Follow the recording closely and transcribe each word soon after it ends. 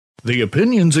The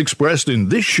opinions expressed in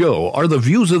this show are the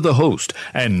views of the host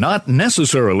and not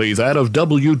necessarily that of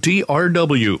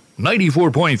WTRW,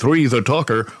 94.3 The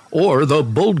Talker, or the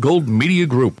Bold Gold Media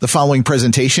Group. The following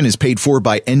presentation is paid for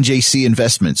by NJC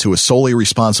Investments, who is solely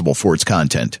responsible for its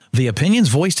content. The opinions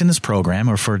voiced in this program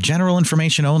are for general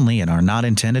information only and are not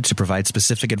intended to provide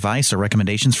specific advice or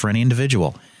recommendations for any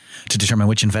individual. To determine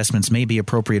which investments may be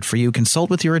appropriate for you, consult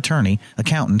with your attorney,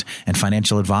 accountant, and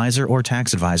financial advisor or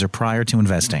tax advisor prior to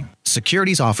investing.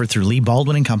 Securities offered through Lee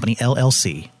Baldwin & Company,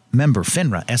 LLC. Member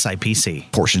FINRA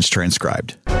SIPC. Portions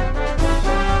transcribed.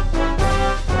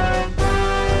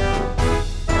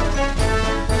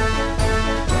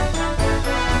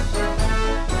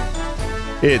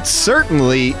 It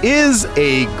certainly is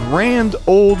a grand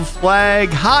old flag.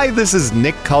 Hi, this is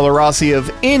Nick Colarossi of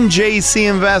NJC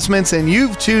Investments, and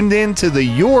you've tuned in to the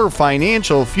Your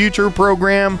Financial Future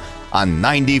program on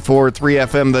 94.3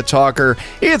 FM The Talker.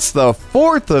 It's the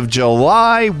 4th of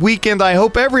July weekend. I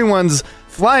hope everyone's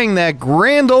flying that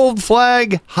grand old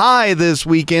flag high this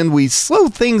weekend. We slow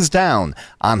things down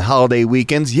on holiday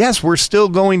weekends. Yes, we're still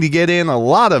going to get in a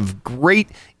lot of great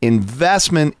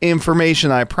investment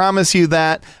information, I promise you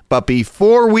that. But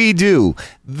before we do,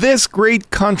 this great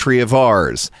country of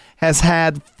ours has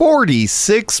had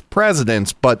 46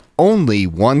 presidents, but only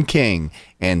one king.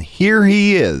 And here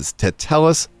he is to tell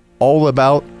us all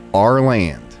about our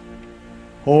land.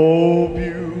 Oh,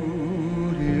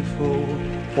 beautiful,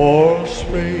 for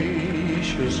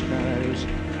spacious skies,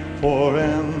 for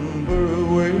amber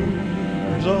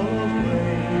waves of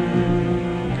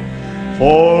rain,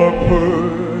 for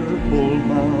purple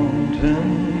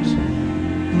mountains,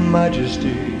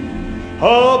 majesty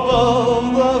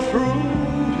above the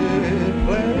fruited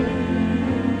plain.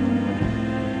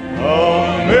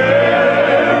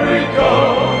 America,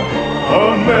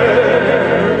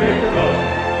 America,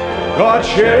 God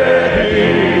shed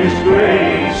His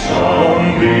grace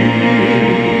on thee,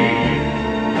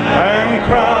 and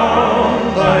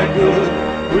crown thy good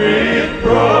with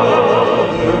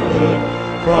brotherhood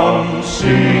from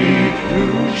sea to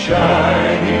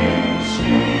shining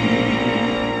sea.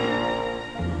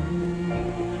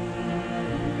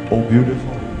 Oh,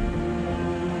 beautiful,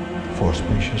 for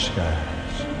spacious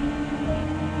skies,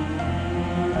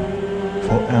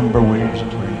 for amber waves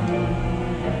of rain,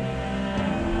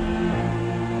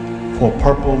 for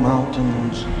purple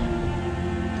mountains,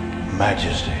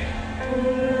 majesty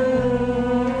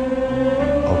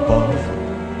above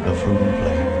the fruiting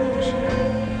plains.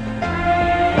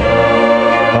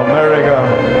 America,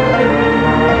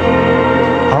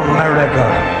 America,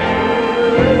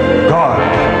 God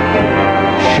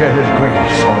shed His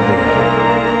grace on thee,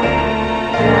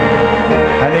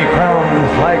 and He crowned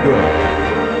thy good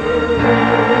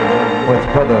with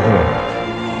brotherhood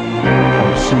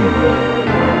from sea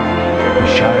to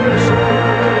shining sun.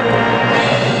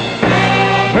 America,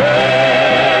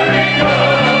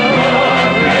 America,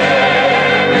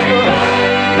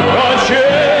 God shed His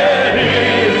grace on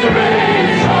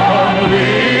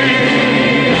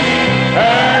thee,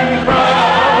 and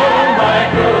crowned thy good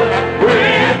with brotherhood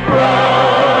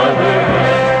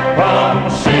from sea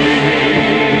to shining sea.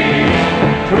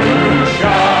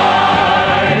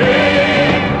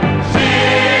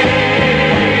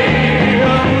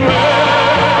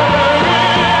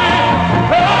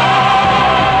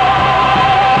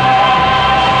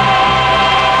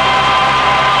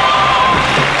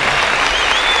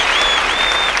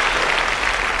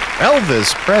 Elvis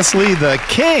Presley, the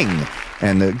King.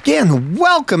 And again,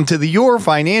 welcome to the Your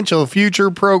Financial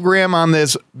Future program on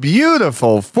this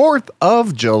beautiful 4th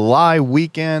of July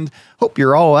weekend. Hope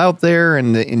you're all out there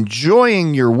and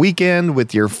enjoying your weekend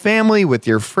with your family, with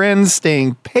your friends,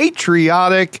 staying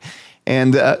patriotic.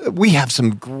 And we have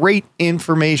some great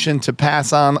information to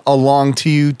pass on along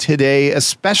to you today,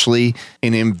 especially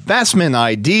in investment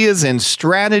ideas and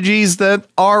strategies that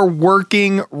are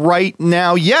working right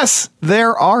now. Yes,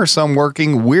 there are some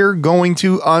working. We're going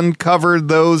to uncover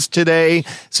those today,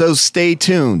 so stay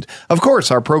tuned. Of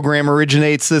course, our program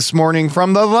originates this morning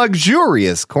from the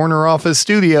luxurious corner office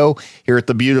studio here at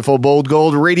the beautiful Bold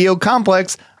Gold Radio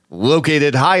Complex,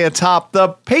 located high atop the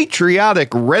patriotic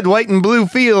red, white, and blue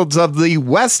fields of the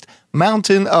West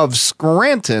Mountain of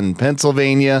Scranton,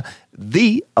 Pennsylvania,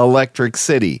 the Electric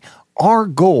City. Our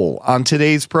goal on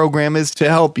today's program is to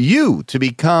help you to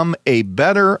become a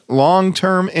better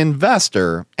long-term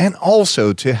investor and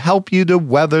also to help you to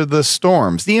weather the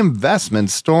storms, the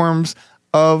investment storms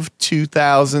of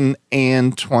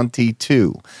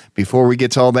 2022. Before we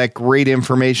get to all that great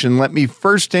information, let me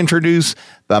first introduce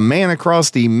the man across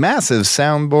the massive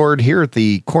soundboard here at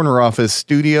the corner office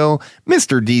studio,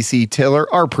 Mr. DC Taylor,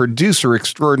 our producer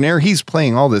extraordinaire. He's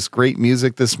playing all this great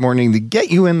music this morning to get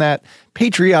you in that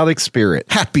patriotic spirit.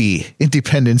 Happy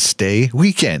Independence Day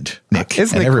weekend, Nick,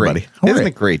 Isn't and it everybody. great? Isn't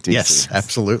it great, DC? Yes,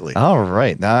 absolutely. All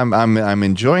right. Now I'm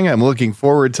enjoying it. I'm looking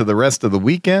forward to the rest of the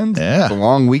weekend. Yeah. It's a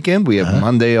long weekend. We have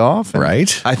Monday off. And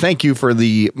Right. I thank you for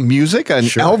the music and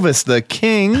Sure. Elvis the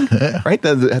King. Right.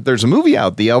 There's a movie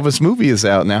out. The Elvis movie is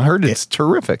out now. I heard it's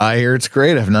terrific. I hear it's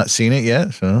great. I've not seen it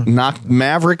yet. So Knocked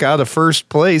Maverick out of first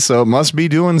place, so it must be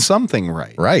doing something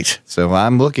right. right. So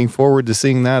I'm looking forward to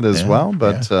seeing that as well.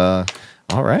 But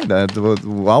all right,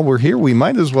 while we're here, we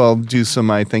might as well do some,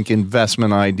 I think,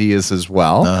 investment ideas as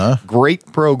well. Great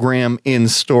program in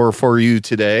store for you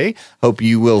today. Hope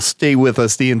you will stay with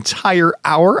us the entire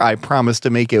hour. I promise to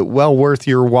make it well worth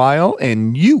your while,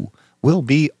 and you will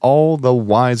be all the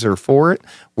wiser for it.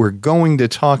 We're going to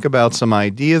talk about some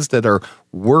ideas that are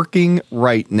working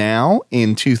right now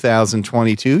in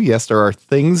 2022. Yes, there are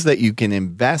things that you can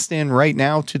invest in right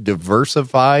now to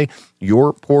diversify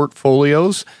your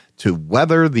portfolios, to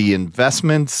weather the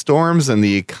investment storms and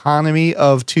the economy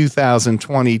of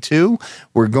 2022.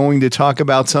 We're going to talk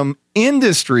about some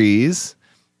industries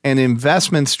and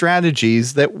investment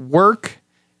strategies that work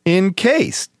in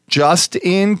case, just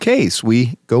in case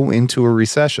we go into a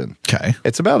recession. Okay.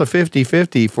 It's about a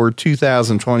 50-50 for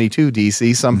 2022,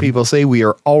 DC. Some people say we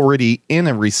are already in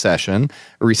a recession.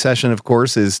 A recession, of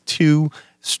course, is 2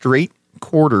 straight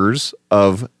quarters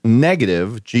of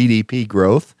negative GDP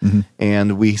growth.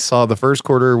 And we saw the first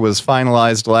quarter was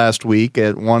finalized last week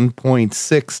at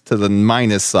 1.6 to the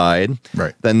minus side.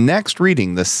 Right. The next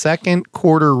reading, the second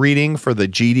quarter reading for the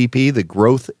GDP, the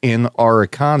growth in our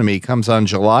economy, comes on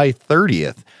July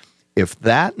 30th. If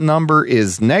that number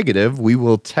is negative, we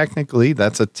will technically,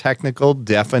 that's a technical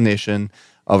definition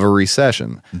of a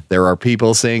recession. There are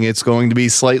people saying it's going to be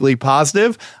slightly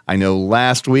positive. I know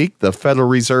last week the Federal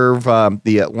Reserve,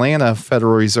 the Atlanta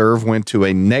Federal Reserve went to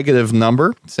a negative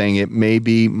number, saying it may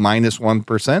be minus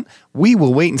 1%. We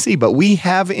will wait and see, but we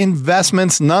have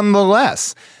investments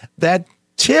nonetheless that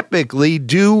typically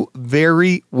do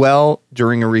very well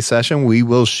during a recession. We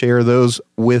will share those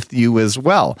with you as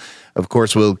well. Of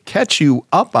course, we'll catch you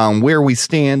up on where we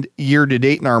stand year to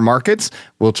date in our markets.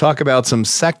 We'll talk about some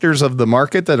sectors of the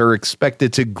market that are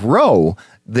expected to grow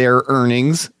their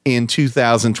earnings in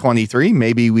 2023.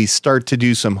 Maybe we start to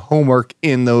do some homework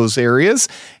in those areas.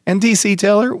 And DC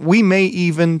Taylor, we may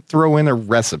even throw in a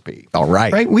recipe. All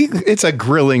right. Right? It's a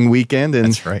grilling weekend. And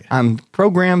That's right. on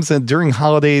programs and during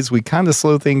holidays, we kind of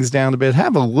slow things down a bit,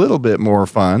 have a little bit more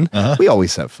fun. We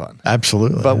always have fun.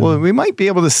 Absolutely. But we might be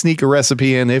able to sneak a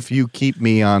recipe in if you keep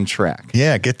me on track.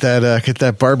 Yeah, get that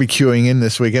barbecuing in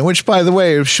this weekend, which, by the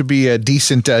way, should be a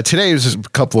decent. Today is a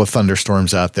couple of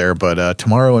thunderstorms out there, but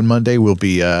tomorrow and Monday will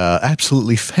be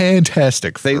absolutely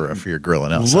fantastic for your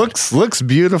grilling outside. Looks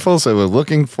beautiful, so we're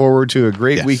looking forward to a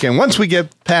great weekend once we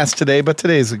get past today, but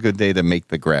today is a good day to make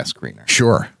the grass greener.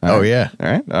 Sure. All right. Yeah.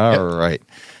 All right. All right.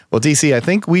 Well, DC, I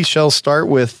think we shall start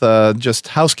with just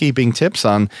housekeeping tips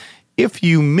on if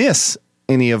you miss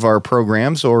any of our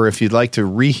programs, or if you'd like to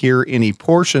rehear any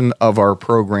portion of our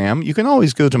program, you can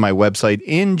always go to my website,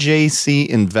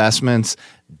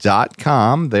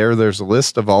 njcinvestments.com. There's a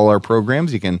list of all our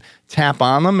programs. You can tap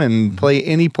on them and play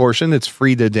any portion. It's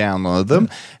free to download them.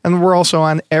 And we're also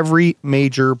on every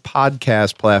major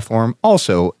podcast platform,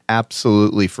 also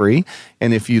absolutely free.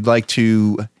 And if you'd like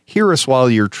to hear us while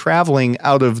you're traveling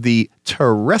out of the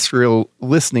terrestrial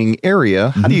listening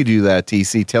area, how do you do that,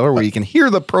 DC Taylor, where you can hear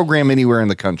the program anywhere in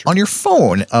the country? On your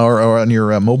phone or on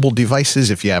your mobile devices,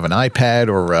 if you have an iPad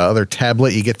or other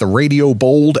tablet, you get the Radio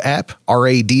Bold app,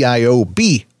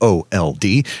 RADIOBOLD,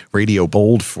 Radio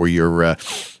Bold for your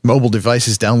mobile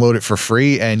devices. Download it for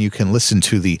free, and you can listen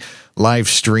to the live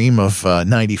stream of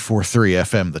 94.3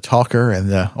 FM, The Talker,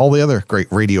 and all the other great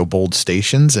Radio Bold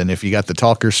stations. And if you got the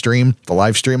Talker stream, the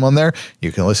live stream on there,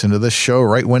 you can listen to this show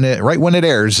right when it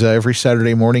airs every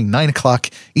Saturday morning, 9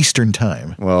 o'clock Eastern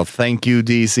Time. Well, thank you,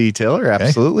 DC Taylor.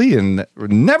 Absolutely. And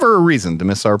never a reason to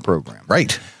miss our program.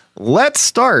 Right. Let's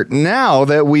start now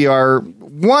that we are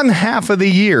one half of the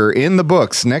year in the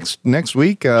books. Next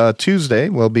week, Tuesday,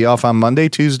 we'll be off on Monday.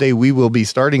 Tuesday, we will be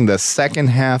starting the second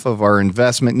half of our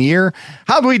investment year.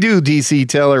 How do we do, DC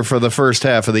Taylor, for the first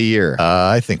half of the year?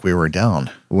 I think we were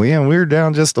down. We're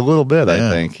down just a little bit, I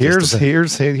think.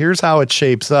 Here's how it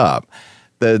shapes up.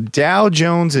 The Dow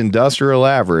Jones Industrial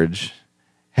Average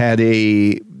had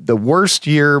the worst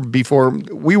year before.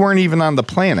 We weren't even on the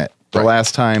planet the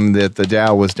last time that the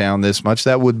Dow was down this much.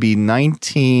 That would be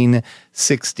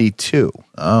 1962.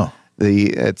 Oh.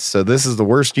 So this is the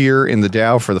worst year in the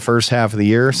Dow for the first half of the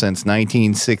year since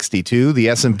 1962. The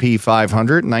S&P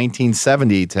 500,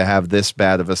 1970 to have this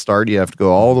bad of a start. You have to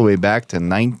go all the way back to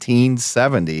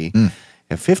 1970.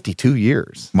 In 52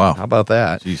 years. Wow. How about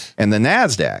that? Jeez. And the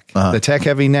NASDAQ, the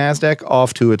tech-heavy NASDAQ,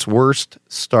 off to its worst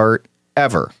start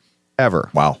ever.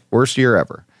 Wow. Worst year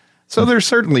ever. So there's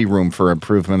certainly room for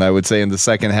improvement, I would say, in the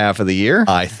second half of the year.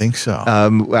 I think so.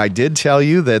 I did tell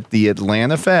you that the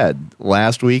Atlanta Fed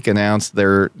last week announced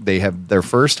they have their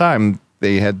first time.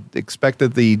 They had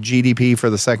expected the GDP for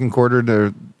the second quarter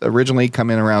to originally come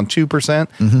in around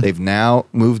 2%. They've now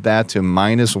moved that to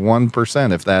minus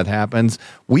 1%. If that happens,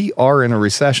 we are in a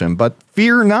recession. But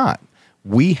fear not.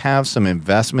 We have some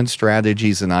investment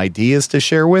strategies and ideas to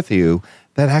share with you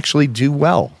that actually do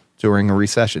well during a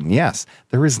recession. Yes,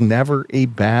 there is never a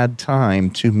bad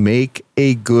time to make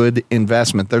a good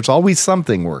investment. There's always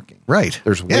something working. Right.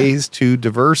 There's ways to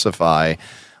diversify.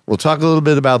 We'll talk a little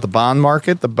bit about the bond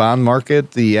market. The bond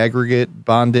market, the aggregate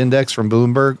bond index from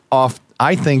Bloomberg, off,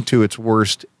 I think, to its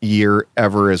worst year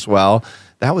ever as well.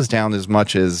 That was down as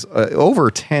much as over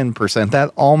 10%.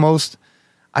 That almost,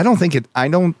 I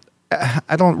don't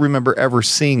remember ever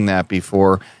seeing that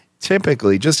before.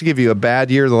 Typically, just to give you a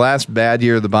bad year, the last bad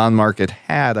year the bond market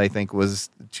had, I think, was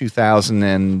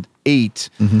 2008,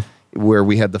 where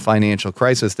we had the financial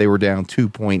crisis. They were down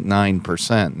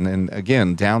 2.9%. And then,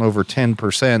 again, down over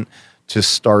 10% to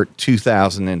start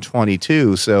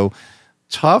 2022. So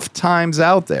tough times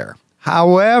out there.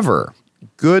 However,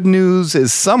 good news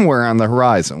is somewhere on the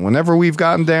horizon. Whenever we've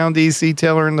gotten down, DC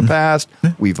Taylor, in the past,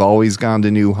 we've always gone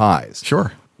to new highs.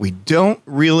 Sure. We don't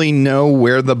really know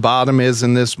where the bottom is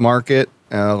in this market.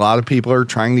 A lot of people are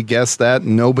trying to guess that.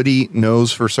 Nobody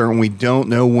knows for certain. We don't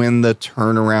know when the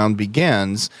turnaround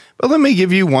begins. But let me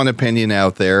give you one opinion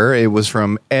out there. It was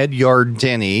from Ed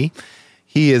Yardeni.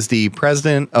 He is the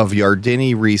president of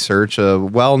Yardeni Research, a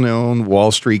well-known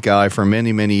Wall Street guy for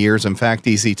many, many years. In fact,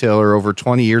 DC Taylor, over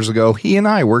 20 years ago, he and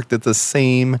I worked at the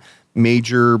same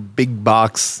major big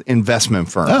box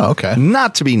investment firm. Oh, okay.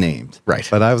 Not to be named. Right.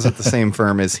 But I was at the same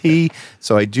firm as he,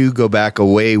 so I do go back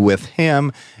away with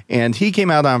him. And he came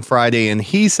out on Friday and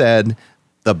he said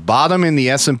the bottom in the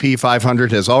S&P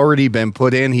 500 has already been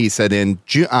put in. He said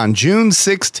on June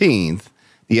 16th,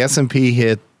 the S&P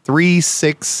hit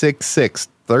 3,666,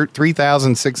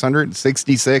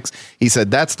 3,666. He said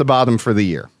that's the bottom for the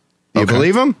year. Do you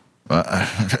believe him?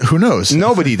 Who knows?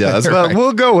 Nobody does. Well, Right.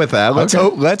 we'll go with that. Let's Okay.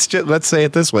 hope. Let's say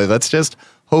it this way. Let's just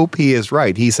hope he is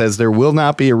right. He says there will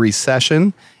not be a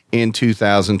recession in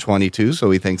 2022,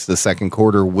 so he thinks the second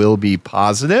quarter will be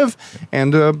positive.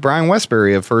 And Brian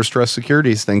Westbury of First Trust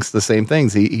Securities thinks the same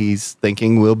things. He's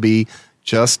thinking we'll be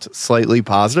just slightly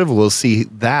positive. We'll see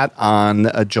that on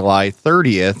July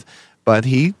 30th. But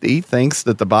he thinks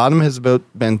that the bottom has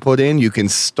been put in. You can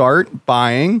start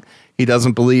buying. He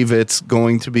doesn't believe it's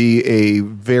going to be a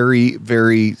very,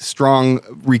 very strong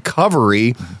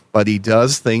recovery, but he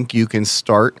does think you can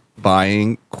start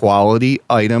buying quality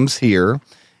items here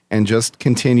and just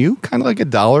continue kind of like a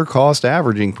dollar cost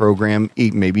averaging program,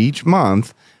 maybe each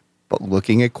month, but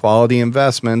looking at quality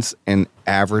investments and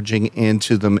averaging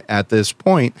into them at this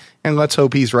point. And let's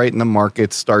hope he's right and the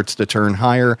market starts to turn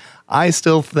higher. I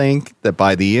still think that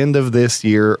by the end of this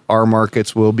year, our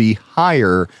markets will be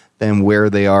higher than where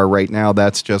they are right now.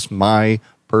 That's just my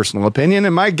personal opinion,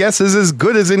 and my guess is as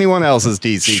good as anyone else's,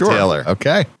 DC Taylor.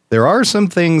 Okay. There are some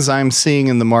things I'm seeing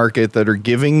in the market that are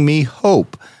giving me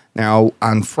hope. Now,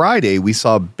 on Friday, we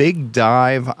saw a big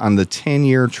dive on the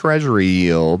 10-year Treasury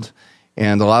yield,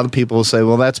 and a lot of people say,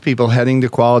 well, that's people heading to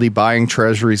quality, buying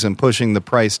treasuries and pushing the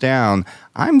price down.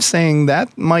 I'm saying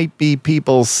that might be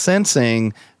people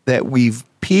sensing that we've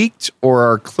peaked or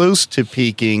are close to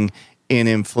peaking in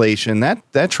inflation.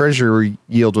 That Treasury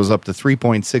yield was up to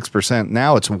 3.6%.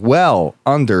 Now it's well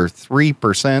under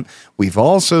 3%. We've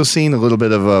also seen a little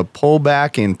bit of a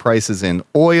pullback in prices in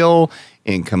oil,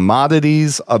 in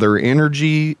commodities, other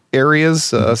energy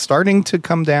areas starting to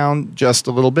come down just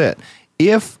a little bit.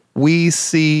 If we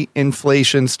see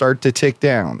inflation start to tick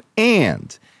down,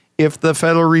 and if the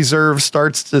Federal Reserve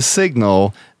starts to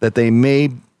signal that they may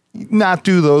not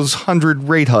do those 100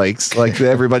 rate hikes like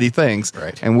everybody thinks.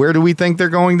 Right. And where do we think they're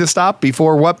going to stop?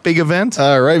 Before what big event?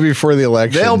 Right before the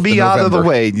election. They'll be out of the November.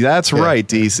 way. That's right,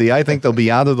 DC. I think they'll be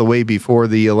out of the way before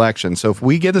the election. So if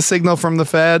we get a signal from the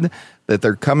Fed that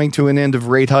they're coming to an end of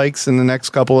rate hikes in the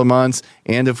next couple of months,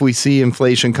 and if we see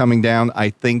inflation coming down, I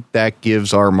think that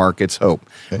gives our markets hope.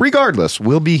 Okay. Regardless,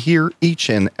 we'll be here each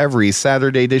and every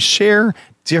Saturday to share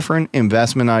different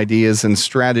investment ideas and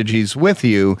strategies with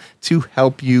you to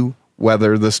help you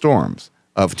weather the storms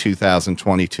of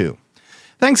 2022.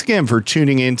 Thanks again for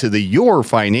tuning in to the Your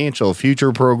Financial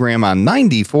Future program on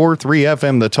 94.3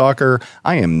 FM The Talker.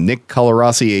 I am Nick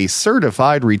Colorossi, a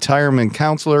certified retirement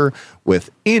counselor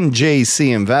with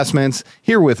NJC Investments,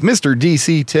 here with Mr.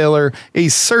 DC Taylor, a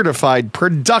certified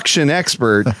production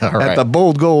expert at the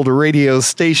Bold Gold radio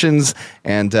stations.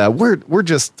 And we're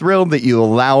just thrilled that you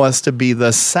allow us to be the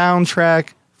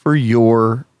soundtrack for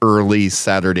your early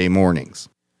Saturday mornings.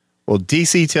 Well,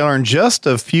 DC Taylor, in just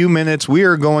a few minutes, we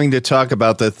are going to talk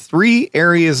about the 3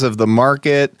 areas of the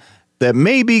market that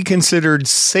may be considered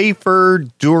safer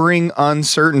during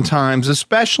uncertain times,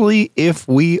 especially if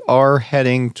we are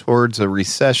heading towards a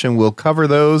recession. We'll cover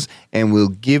those and we'll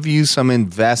give you some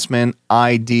investment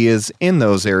ideas in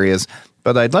those areas.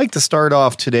 But I'd like to start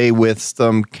off today with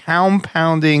some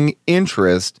compounding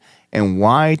interest and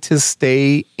why to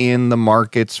stay in the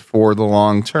markets for the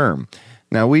long term.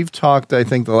 Now, we've talked, I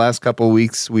think the last couple of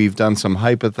weeks, we've done some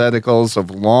hypotheticals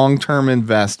of long-term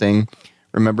investing.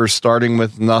 Remember starting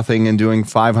with nothing and doing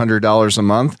 $500 a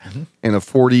month in a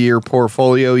 40-year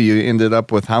portfolio, you ended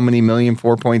up with how many million?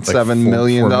 $4.7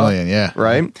 million. 4 million, yeah.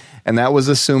 Right? And that was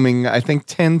assuming, I think,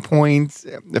 10 points,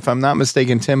 if I'm not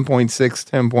mistaken,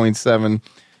 10.6,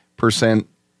 10.7%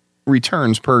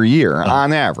 returns per year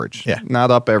on average. Yeah. Not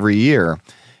up every year.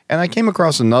 And I came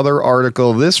across another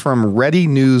article, this from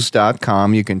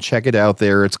ReadyNews.com. You can check it out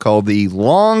there. It's called The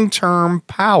Long-Term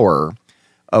Power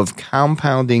of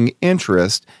Compounding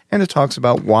Interest. And it talks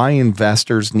about why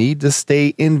investors need to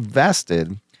stay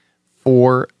invested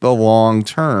for the long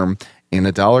term in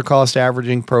a dollar cost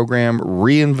averaging program,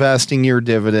 reinvesting your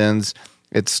dividends.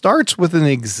 It starts with an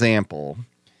example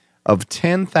of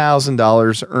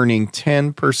 $10,000 earning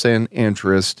 10%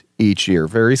 interest each year.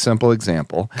 Very simple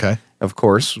example. Okay. Of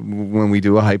course, when we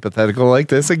do a hypothetical like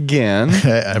this again.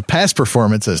 Past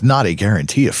performance is not a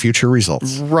guarantee of future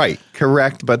results. Right,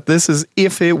 correct. But this is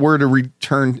if it were to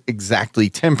return exactly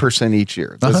 10% each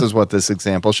year. This is what this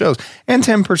example shows. And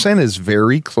 10% is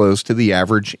very close to the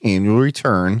average annual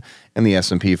return in the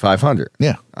S&P 500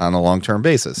 on a long-term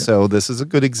basis. Yeah. So this is a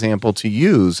good example to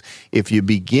use. If you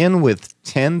begin with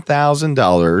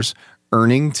 $10,000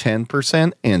 earning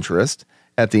 10% interest,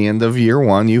 at the end of year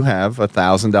one, you have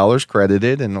 $1,000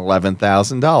 credited and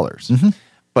 $11,000.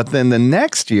 But then the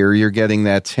next year, you're getting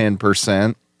that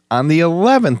 10% on the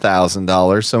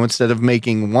 $11,000. So instead of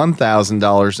making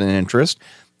 $1,000 in interest,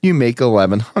 you make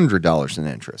 $1,100 in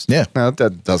interest. Yeah. Now,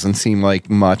 that doesn't seem like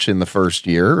much in the first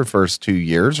year or first 2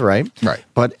 years, right? Right.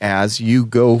 But as you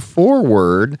go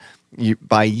forward,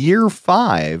 by year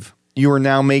 5, you are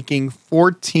now making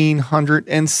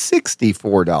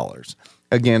 $1,464.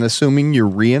 Again, assuming you're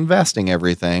reinvesting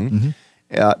everything,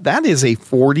 that is a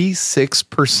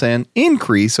 46%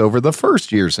 increase over the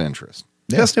first year's interest,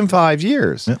 just in 5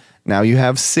 years. Yeah. Now you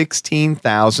have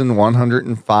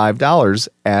 $16,105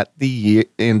 at the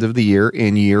end of the year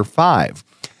in year 5.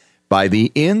 By the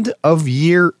end of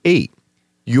year 8,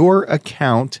 your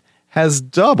account has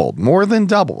doubled, more than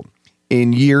doubled.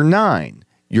 In year 9,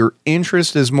 your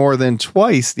interest is more than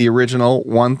twice the original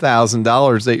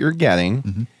 $1,000 that you're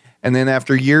getting. And then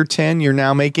after year 10, you're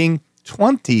now making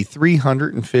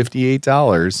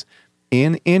 $2,358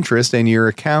 in interest, and your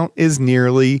account is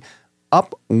nearly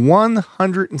up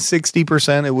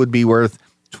 160%. It would be worth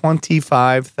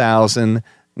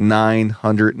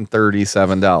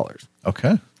 $25,937.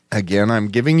 Okay. Again, I'm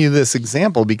giving you this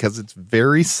example because it's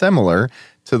very similar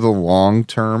to the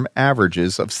long-term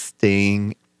averages of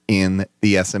staying in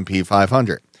the S&P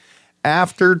 500.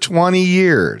 After 20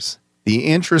 years, the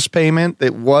interest payment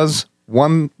that was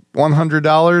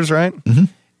 $100, right,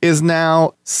 is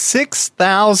now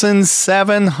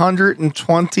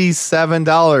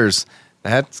 $6,727.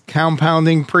 That's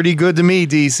compounding pretty good to me,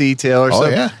 DC Taylor.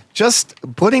 So just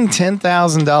putting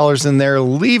 $10,000 in there,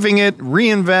 leaving it,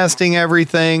 reinvesting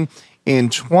everything in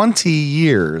 20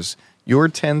 years, your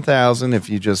 $10,000, if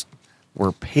you just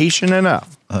were patient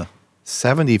enough,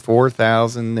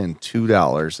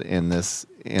 $74,002 in this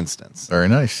instance. Very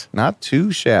nice. Not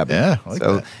too shabby. Yeah, I like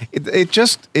so that. it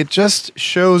just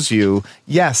shows you,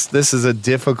 yes, this is a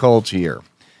difficult year.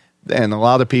 And a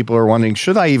lot of people are wondering,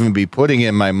 should I even be putting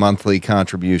in my monthly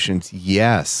contributions?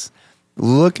 Yes.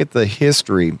 Look at the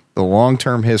history, the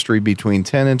long-term history between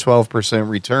 10 and 12%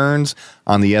 returns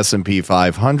on the S&P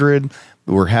 500.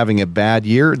 We're having a bad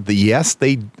year.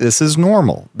 This is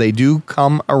normal. They do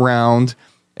come around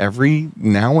every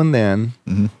now and then.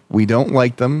 We don't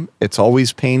like them. It's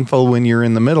always painful when you're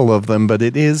in the middle of them, but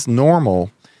it is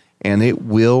normal, and it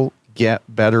will get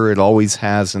better. It always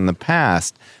has in the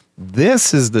past.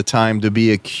 This is the time to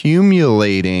be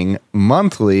accumulating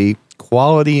monthly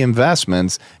quality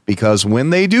investments, because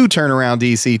when they do turn around,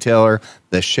 DC Taylor,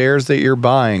 the shares that you're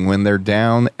buying when they're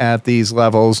down at these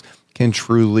levels can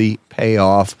truly pay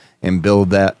off and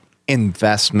build that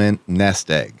investment nest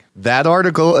egg. That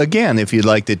article, again, if you'd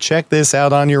like to check this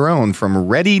out on your own, from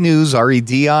Ready News,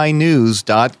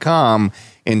 REDInews.com,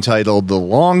 entitled The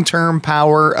Long-Term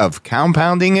Power of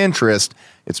Compounding Interest.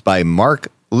 It's by Mark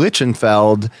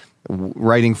Lichtenfeld,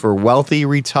 writing for Wealthy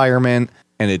Retirement,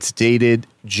 and it's dated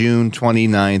June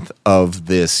 29th of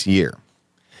this year.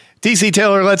 DC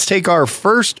Taylor, let's take our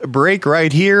first break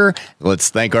right here.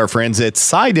 Let's thank our friends at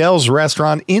Seidel's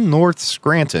Restaurant in North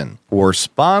Scranton for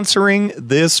sponsoring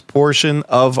this portion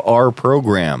of our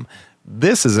program.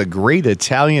 This is a great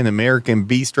Italian-American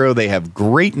bistro. They have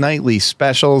great nightly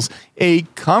specials, a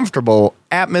comfortable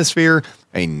atmosphere,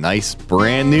 a nice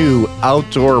brand new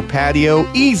outdoor patio,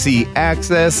 easy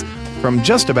access from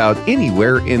just about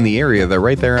anywhere in the area. They're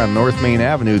right there on North Main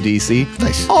Avenue, DC.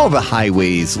 Nice. All the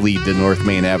highways lead to North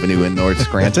Main Avenue in North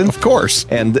Scranton. Of course.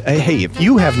 And hey, if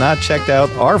you have not checked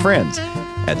out our friends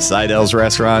at Seidel's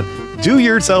Restaurant, do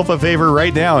yourself a favor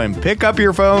right now and pick up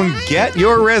your phone, get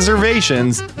your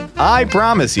reservations. I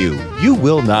promise you, you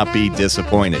will not be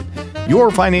disappointed. Your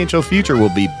financial future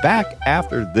will be back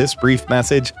after this brief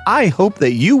message. I hope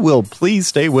that you will please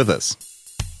stay with us.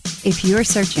 If you're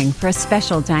searching for a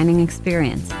special dining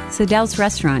experience, Seidel's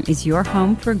Restaurant is your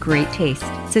home for great taste.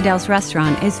 Seidel's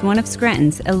Restaurant is one of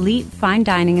Scranton's elite fine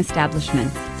dining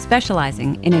establishments,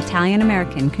 specializing in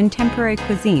Italian-American contemporary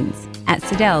cuisines. At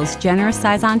Seidel's, generous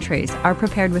size entrees are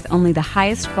prepared with only the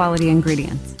highest quality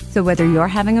ingredients. So whether you're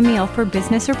having a meal for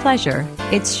business or pleasure,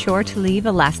 it's sure to leave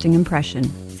a lasting impression.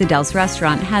 Seidel's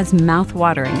Restaurant has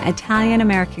mouth-watering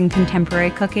Italian-American contemporary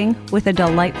cooking with a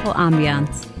delightful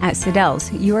ambiance. At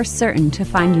Seidel's, you are certain to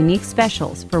find unique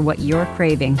specials for what you're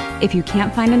craving. If you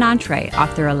can't find an entree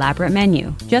off their elaborate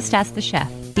menu, just ask the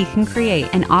chef. He can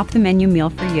create an off-the-menu meal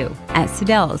for you. At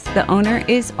Seidel's, the owner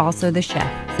is also the chef.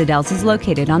 Seidel's is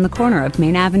located on the corner of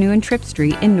Main Avenue and Tripp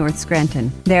Street in North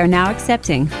Scranton. They are now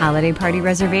accepting holiday party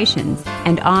reservations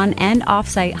and on- and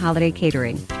off-site holiday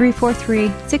catering.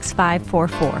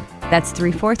 343-6544. That's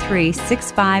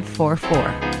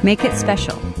 343-6544. Make it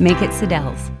special. Make it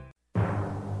Seidel's.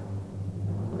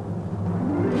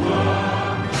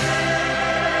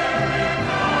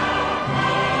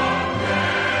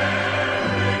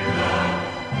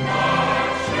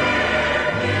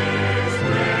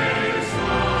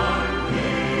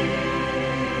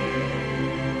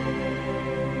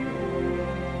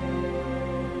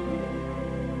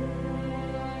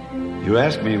 You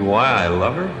ask me why I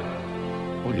love her?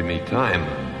 Well, give me time.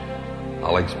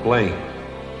 I'll explain.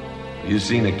 You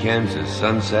seen a Kansas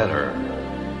sunset or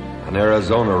an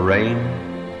Arizona rain?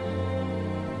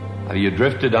 Have you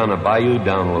drifted on a bayou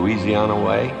down Louisiana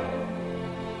way?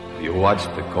 Have you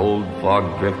watched the cold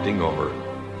fog drifting over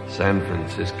San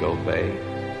Francisco Bay?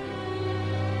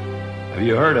 Have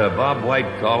you heard a Bob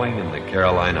White calling in the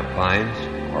Carolina pines,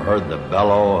 or heard the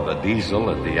bellow of a diesel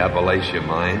at the Appalachia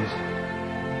mines?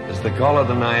 Does the call of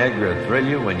the Niagara thrill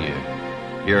you when you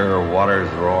hear her waters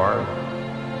roar?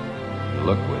 You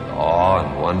look with awe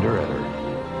and wonder at her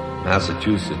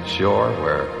Massachusetts shore,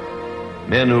 where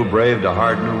men who braved a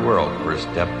hard new world first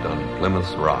stepped on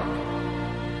Plymouth's rock.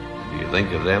 Do you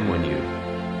think of them when you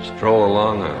stroll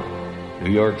along a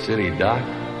New York City dock?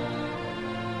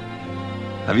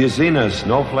 Have you seen a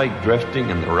snowflake drifting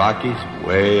in the Rockies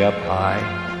way up high?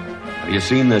 Have you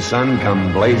seen the sun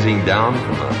come blazing down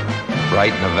from a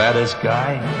bright Nevada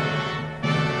sky?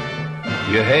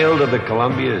 You hail to the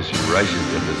Columbia as she rushes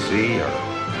to the sea, or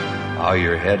bow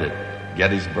your head at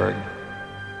Gettysburg,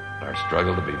 our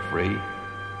struggle to be free?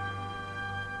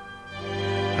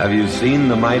 Have you seen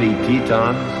the mighty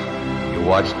Tetons? You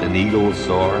watched an eagle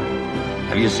soar?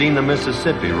 Have you seen the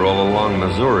Mississippi roll along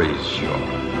Missouri's shore?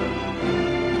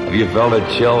 Have you felt a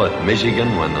chill at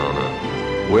Michigan when on a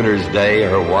winter's day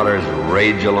her waters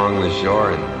rage along the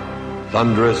shore in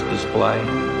thunderous display?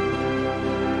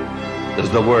 Does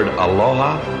the word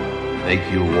aloha make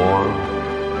you warm?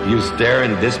 Do you stare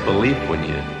in disbelief when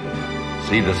you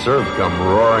see the surf come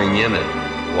roaring in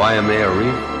at Waimea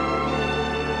Reef?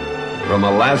 From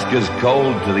Alaska's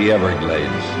cold to the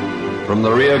Everglades, from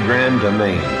the Rio Grande to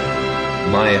Maine,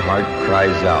 my heart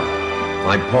cries out,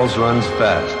 my pulse runs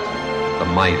fast, the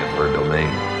might of her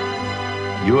domain.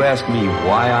 You ask me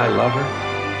why I love her?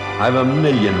 I've a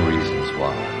million reasons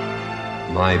why.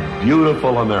 My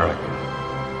beautiful America,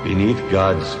 beneath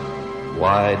God's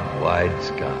wide, wide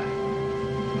sky.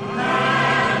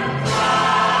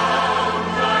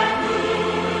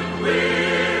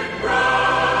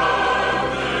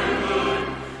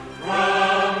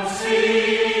 From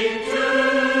sea to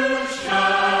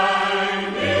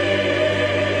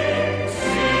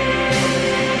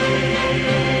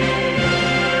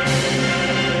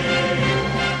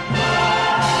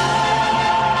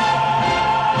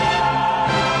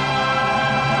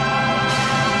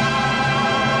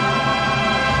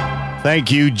Thank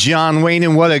you, John Wayne,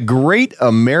 and what a great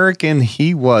American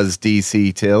he was,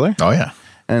 DC Taylor. Oh, yeah.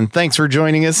 And thanks for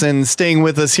joining us and staying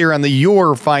with us here on the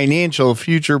Your Financial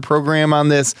Future program on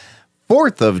this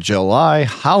 4th of July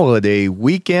holiday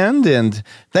weekend. And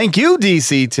thank you,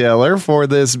 DC Taylor, for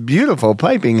this beautiful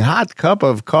piping hot cup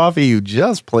of coffee you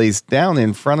just placed down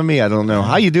in front of me. I don't know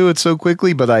how you do it so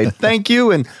quickly, but I thank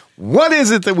you. And what is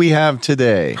it that we have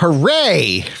today?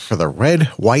 Hooray for the red,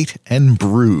 white, and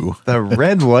brew. The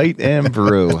red, white, and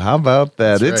brew. How about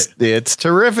that? That's It's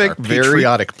terrific. Our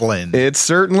patriotic blend. It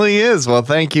certainly is. Well,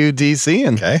 thank you, DC.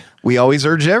 And Okay. we always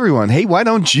urge everyone, hey, why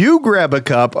don't you grab a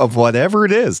cup of whatever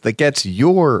it is that gets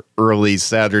your early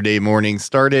Saturday morning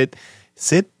started?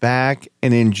 Sit back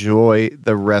and enjoy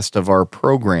the rest of our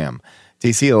program.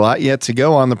 DC, a lot yet to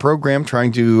go on the program,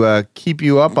 trying to keep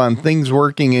you up on things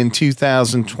working in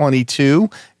 2022.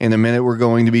 In a minute, we're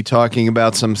going to be talking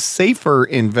about some safer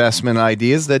investment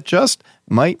ideas that just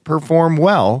might perform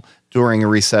well during a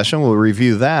recession. We'll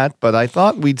review that, but I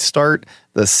thought we'd start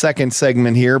the second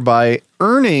segment here by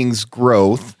earnings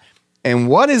growth and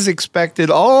what is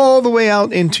expected all the way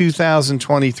out in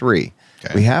 2023.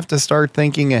 Okay. We have to start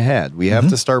thinking ahead. We have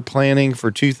to start planning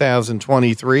for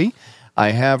 2023.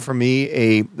 I have for me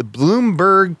a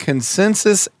Bloomberg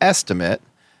consensus estimate.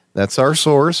 That's our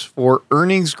source for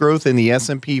earnings growth in the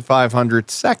S&P 500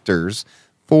 sectors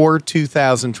for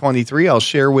 2023. I'll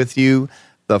share with you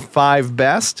the 5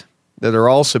 best that are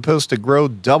all supposed to grow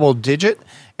double digit,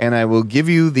 and I will give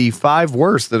you the 5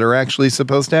 worst that are actually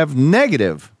supposed to have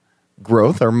negative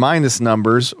growth or minus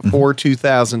numbers for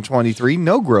 2023.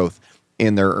 No growth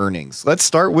in their earnings. Let's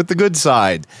start with the good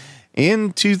side.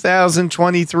 In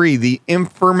 2023, the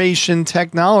information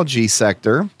technology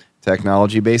sector,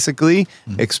 technology basically,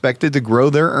 expected to grow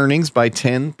their earnings by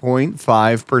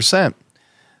 10.5%.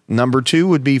 Number 2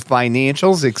 would be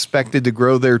financials, expected to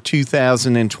grow their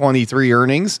 2023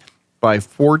 earnings by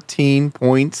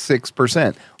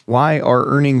 14.6%. Why are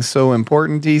earnings so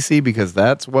important, DC? Because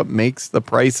that's what makes the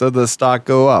price of the stock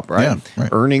go up, right? Yeah, right.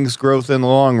 Earnings growth in the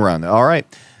long run. All right.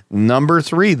 Number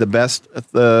 3, the best,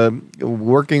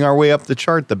 working our way up the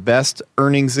chart, the best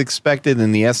earnings expected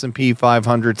in the S&P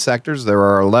 500 sectors. There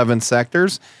are 11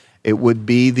 sectors. It would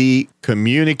be the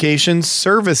communications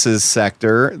services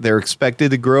sector. They're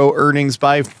expected to grow earnings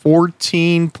by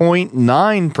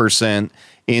 14.9%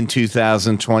 in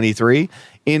 2023.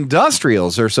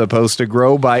 Industrials are supposed to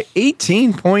grow by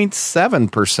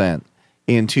 18.7%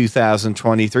 in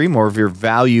 2023, more of your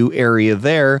value area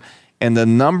there. And the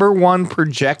number 1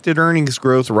 projected earnings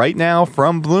growth right now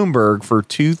from Bloomberg for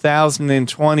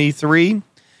 2023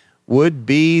 would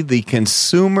be the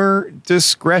consumer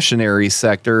discretionary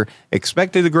sector,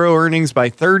 expected to grow earnings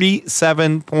by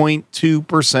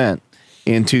 37.2%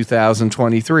 in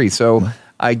 2023. So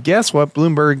I guess what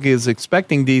Bloomberg is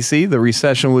expecting, DC, the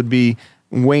recession would be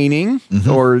waning,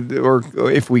 or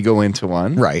if we go into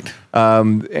one. Right.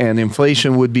 And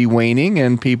inflation would be waning,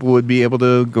 and people would be able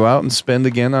to go out and spend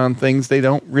again on things they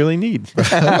don't really need.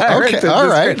 Okay, all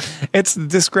right. It's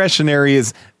discretionary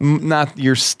is not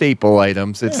your staple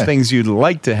items. It's things you'd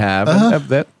like to have and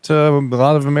that a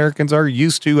lot of Americans are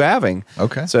used to having.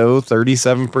 Okay. So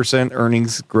 37%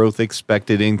 earnings growth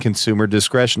expected in consumer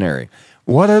discretionary.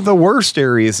 What are the worst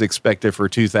areas expected for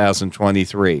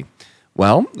 2023?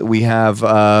 Well, we have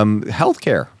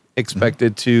healthcare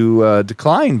expected to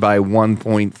decline by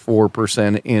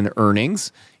 1.4% in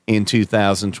earnings in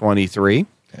 2023.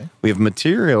 Okay. We have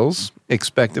materials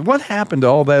expected. What happened to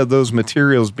all those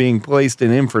materials being placed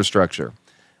in infrastructure?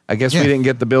 I guess we didn't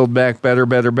get the Build Back Better,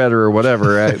 or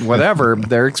whatever. Whatever.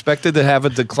 They're expected to have a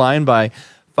decline by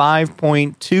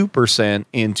 5.2%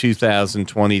 in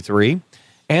 2023.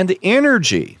 And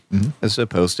energy is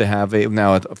supposed to have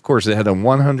now, of course, it had a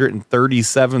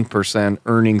 137%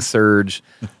 earnings surge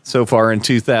so far in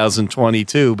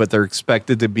 2022, but they're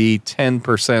expected to be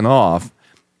 10% off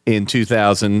in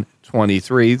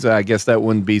 2023. So I guess that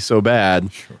wouldn't be so bad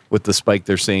with the spike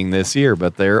they're seeing this year,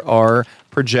 but there are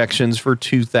projections for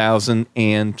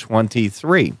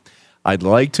 2023. I'd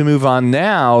like to move on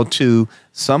now to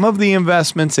some of the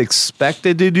investments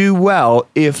expected to do well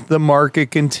if the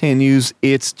market continues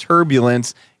its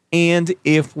turbulence and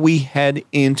if we head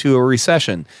into a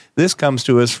recession. This comes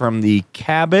to us from the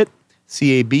Cabot,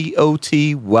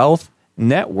 C-A-B-O-T Wealth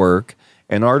Network,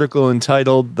 an article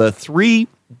entitled The 3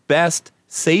 Best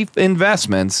Safe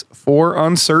Investments for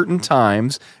Uncertain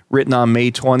Times, written on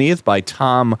May 20th by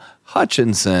Tom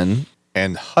Hutchinson.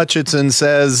 And Hutchinson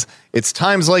says, it's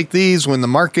times like these when the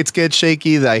markets get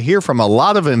shaky that I hear from a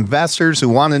lot of investors who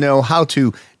want to know how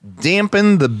to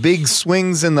dampen the big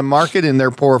swings in the market in their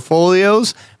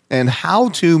portfolios and how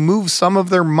to move some of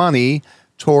their money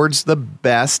towards the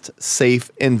best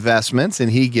safe investments,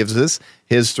 and he gives us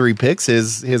his 3 picks,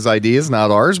 his ideas,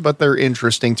 not ours, but they're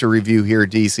interesting to review here,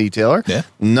 DC Taylor. Yeah.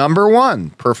 Number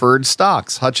 1, preferred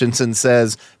stocks. Hutchinson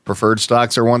says preferred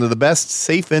stocks are one of the best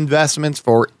safe investments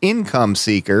for income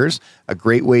seekers, a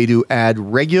great way to add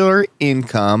regular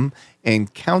income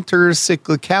and counter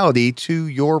cyclicality to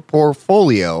your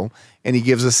portfolio. And he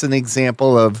gives us an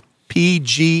example of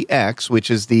PGX, which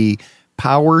is the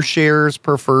Power Shares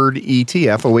Preferred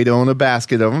ETF, a way to own a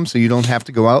basket of them so you don't have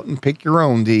to go out and pick your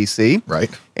own, DC. Right.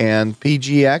 And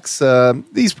PGX,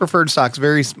 these preferred stocks,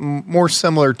 very more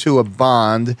similar to a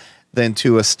bond than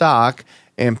to a stock.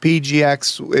 And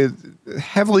PGX is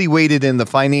heavily weighted in the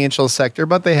financial sector,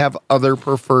 but they have other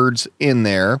preferreds in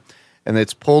there. And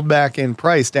it's pulled back in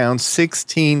price, down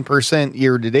 16%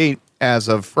 year to date as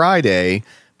of Friday,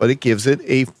 but it gives it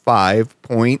a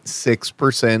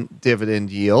 5.6%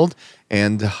 dividend yield.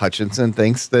 And Hutchinson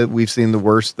thinks that we've seen the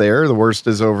worst there. The worst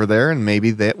is over there, and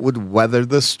maybe that would weather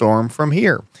the storm from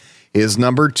here. His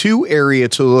number 2 area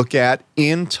to look at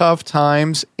in tough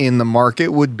times in the market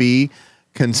would be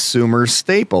consumer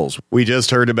staples. We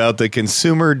just heard about the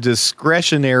consumer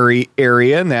discretionary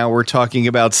area. Now we're talking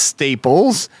about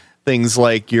staples. Things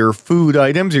like your food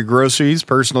items, your groceries,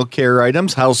 personal care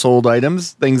items, household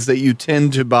items, things that you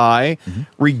tend to buy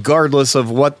regardless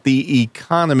of what the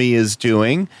economy is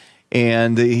doing.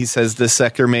 And he says this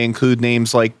sector may include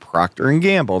names like Procter &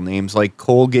 Gamble, names like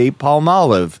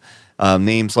Colgate-Palmolive,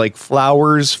 names like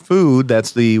Flowers Food,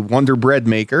 that's the Wonder Bread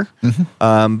maker.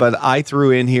 But I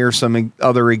threw in here some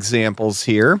other examples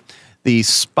here. The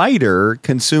Spider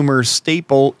Consumer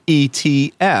Staple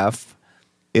ETF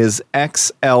is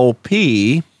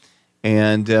XLP,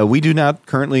 and we do not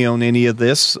currently own any of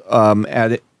this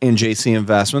at NJC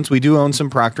Investments. We do own some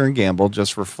Procter & Gamble,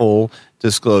 just for full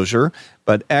disclosure,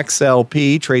 but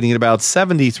XLP trading at about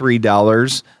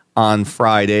 $73 on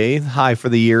Friday. High for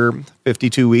the year,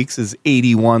 52 weeks, is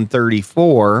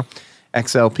 $81.34.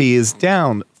 XLP is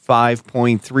down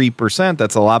 5.3%.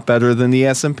 That's a lot better than the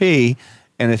S&P,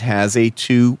 and it has a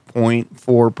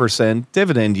 2.4%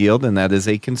 dividend yield, and that is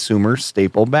a consumer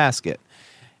staple basket.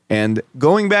 And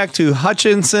going back to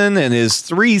Hutchinson and his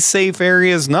 3 safe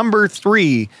areas, number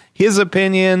 3, his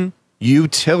opinion,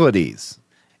 utilities.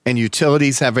 And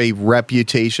utilities have a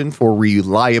reputation for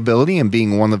reliability and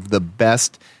being one of the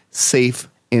best safe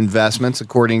investments,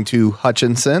 according to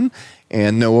Hutchinson,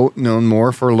 and known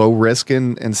more for low risk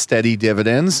and steady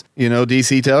dividends. You know,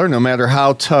 DC Taylor, no matter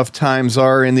how tough times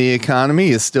are in the economy,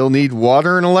 you still need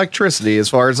water and electricity, as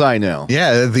far as I know.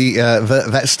 Yeah,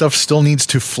 that stuff still needs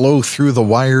to flow through the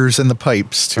wires and the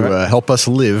pipes to help us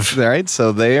live. All right,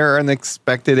 so they are an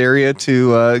expected area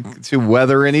to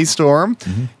weather any storm.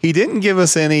 He didn't give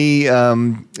us any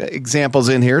examples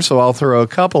in here, so I'll throw a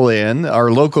couple in.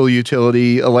 Our local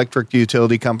electric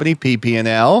utility company,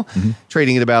 PP&L,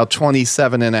 trading at about $27.50,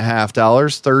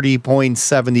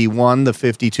 30.71, the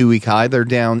 52-week high. They're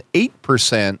down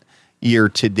 8% year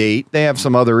to date. They have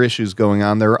some other issues going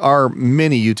on. There are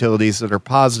many utilities that are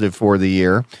positive for the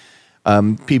year.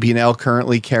 PP&L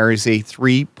currently carries a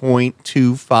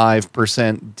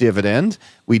 3.25% dividend.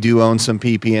 We do own some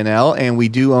PP&L, and we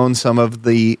do own some of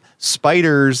the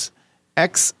Spider's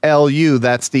XLU.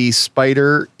 That's the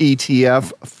Spider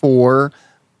ETF for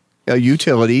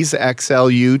utilities.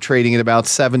 XLU trading at about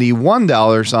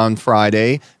 $71 on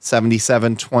Friday.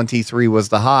 $77.23 was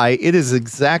the high. It is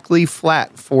exactly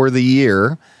flat for the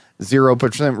year.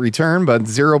 0% return, but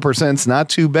 0% is not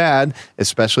too bad,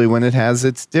 especially when it has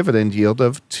its dividend yield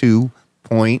of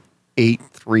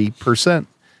 2.83%.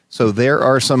 So there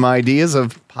are some ideas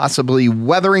of possibly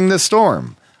weathering the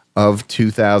storm of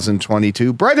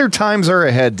 2022. Brighter times are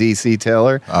ahead, DC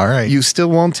Taylor. All right. You still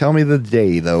won't tell me the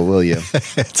day, though, will you?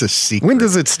 It's a secret. When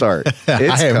does it start? I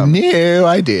have no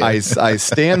idea. I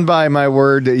stand by my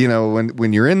word. You know,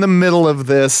 when you're in the middle of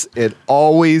this, it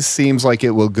always seems like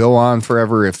it will go on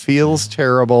forever. It feels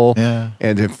terrible. Yeah.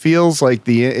 And it feels like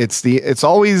it's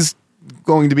always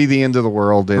going to be the end of the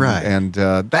world. And, Right. and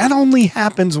that only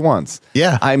happens once.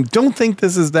 Yeah. I don't think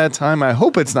this is that time. I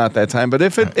hope it's not that time. But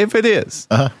if it is,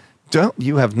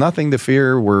 you have nothing to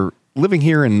fear. We're living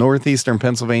here in northeastern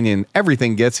Pennsylvania, and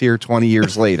everything gets here 20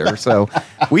 years later. So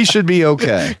we should be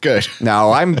okay. Good.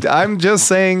 Now, I'm just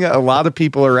saying a lot of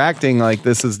people are acting like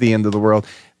this is the end of the world.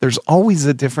 There's always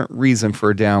a different reason for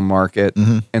a down market,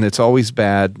 and it's always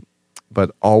bad,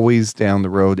 but always down the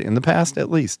road. In the past, at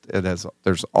least,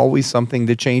 there's always something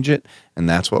to change it, and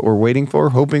that's what we're waiting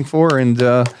for, hoping for, and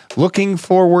looking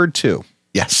forward to.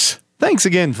 Yes. Thanks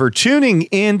again for tuning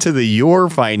in to the Your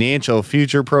Financial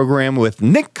Future program with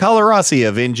Nick Colarossi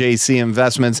of NJC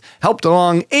Investments, helped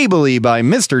along ably by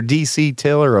Mr. DC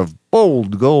Taylor of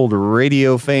Bold Gold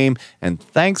Radio fame. And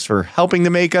thanks for helping to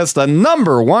make us the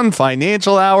 #1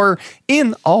 financial hour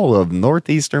in all of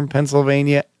Northeastern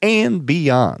Pennsylvania and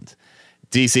beyond.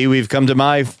 DC, we've come to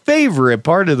my favorite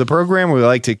part of the program. We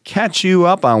like to catch you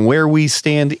up on where we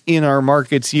stand in our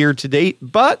markets year to date.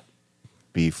 But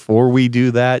before we do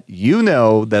that, you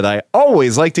know that I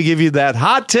always like to give you that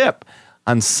hot tip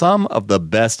on some of the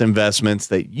best investments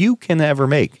that you can ever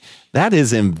make. That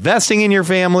is investing in your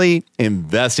family,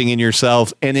 investing in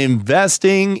yourself, and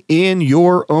investing in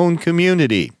your own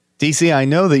community. DC, I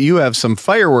know that you have some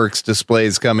fireworks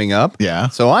displays coming up. Yeah.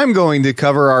 So I'm going to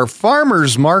cover our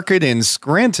farmers market in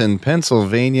Scranton,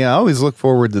 Pennsylvania. I always look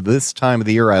forward to this time of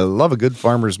the year. I love a good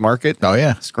farmers market. Oh,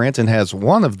 yeah. Scranton has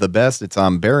one of the best. It's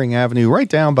on Bering Avenue, right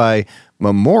down by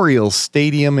Memorial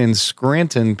Stadium in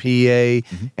Scranton, PA.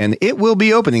 And it will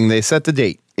be opening. They set the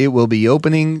date. It will be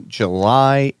opening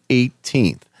July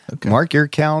 18th. Okay. Mark your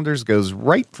calendars. Goes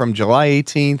right from July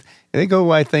 18th. They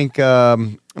go, I think,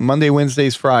 Monday,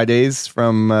 Wednesdays, Fridays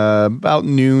from about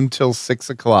noon till 6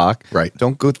 o'clock. Right.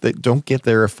 Don't get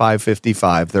there at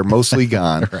 5:55. They're mostly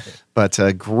gone. Right. But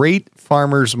a great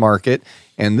farmers market,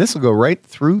 and this will go right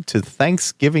through to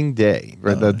Thanksgiving Day,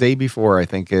 or the day before. I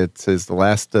think it is the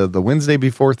last. The Wednesday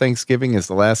before Thanksgiving is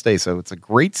the last day. So it's a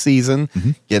great season.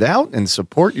 Get out and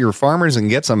support your farmers and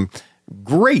get some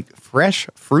great fresh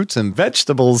fruits and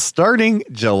vegetables starting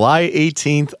July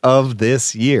 18th of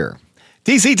this year.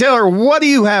 DC Taylor, what do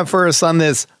you have for us on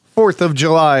this 4th of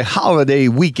July holiday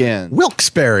weekend?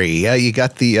 Wilkes-Barre. You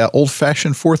got the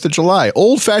old-fashioned 4th of July.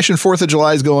 Old-fashioned 4th of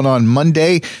July is going on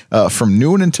Monday from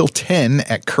noon until 10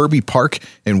 at Kirby Park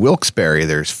in Wilkes-Barre.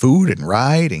 There's food and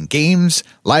ride and games,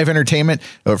 live entertainment.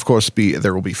 Of course,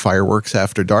 there will be fireworks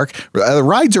after dark. The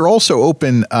rides are also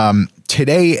open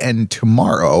today and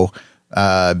tomorrow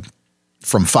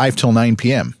from 5 till 9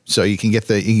 p.m. So you can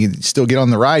still get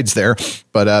on the rides there.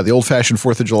 But the old-fashioned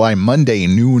 4th of July, Monday,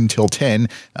 noon till 10,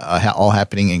 all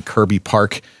happening in Kirby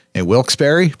Park in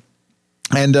Wilkes-Barre.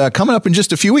 And coming up in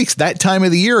just a few weeks, that time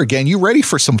of the year again, you ready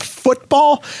for some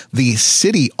football? The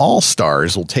City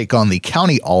All-Stars will take on the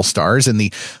County All-Stars in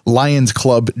the Lions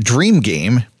Club Dream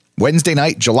Game Wednesday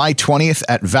night, July 20th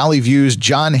at Valley View's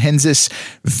John Hensis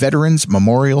Veterans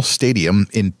Memorial Stadium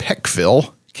in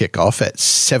Peckville. Kickoff at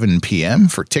 7 p.m.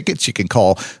 For tickets, you can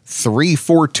call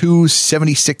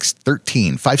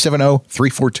 342-7613,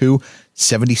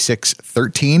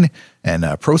 570-342-7613. And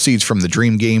proceeds from the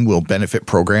Dream Game will benefit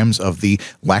programs of the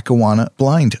Lackawanna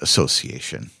Blind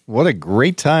Association. What a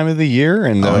great time of the year,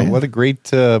 and what a great,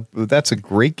 that's a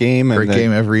great game. Great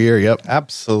game every year, yep.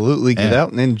 Absolutely. Get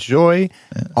out and enjoy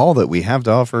all that we have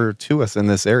to offer to us in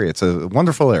this area. It's a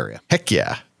wonderful area. Heck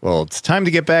yeah. Well, it's time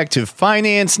to get back to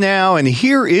finance now, and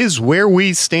here is where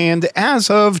we stand as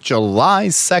of July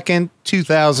 2nd,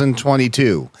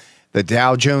 2022. The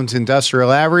Dow Jones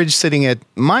Industrial Average sitting at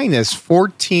minus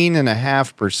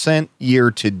 14.5% year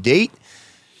to date.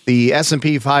 The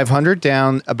S&P 500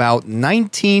 down about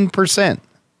 19%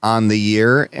 on the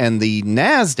year, and the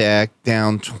NASDAQ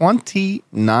down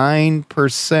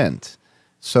 29%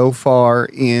 so far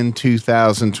in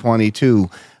 2022.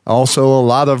 Also, a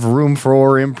lot of room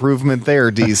for improvement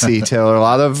there, DC Taylor. A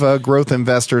lot of growth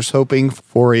investors hoping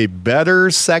for a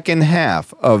better second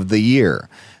half of the year.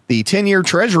 The 10-year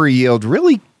Treasury yield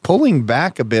really pulling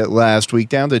back a bit last week,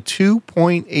 down to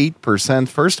 2.8%.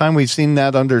 First time we've seen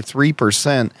that under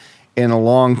 3% in a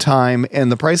long time.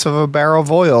 And the price of a barrel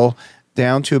of oil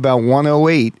down to about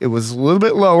 108. It was a little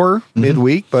bit lower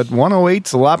midweek, but 108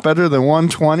 is a lot better than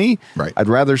 120. Right. I'd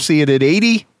rather see it at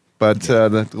 80. But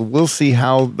we'll see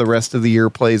how the rest of the year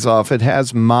plays off. It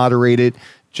has moderated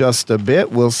just a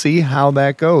bit. We'll see how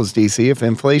that goes, DC. If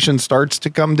inflation starts to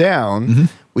come down,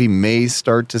 we may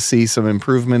start to see some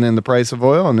improvement in the price of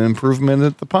oil and improvement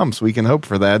at the pumps. We can hope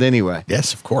for that anyway.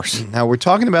 Yes, of course. Now, we're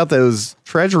talking about those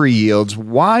Treasury yields.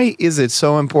 Why is it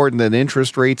so important that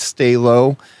interest rates stay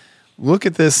low? Look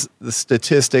at the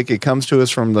statistic. It comes to us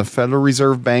from the Federal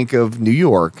Reserve Bank of New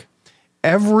York.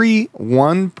 Every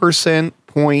 1%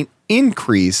 point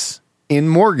increase in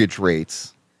mortgage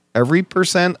rates, every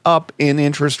percent up in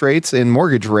interest rates and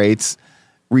mortgage rates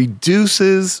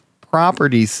reduces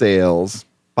property sales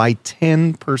by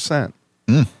 10%.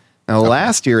 Now,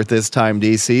 last year at this time,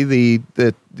 DC,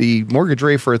 the mortgage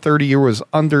rate for a 30-year was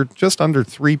just under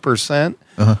 3%.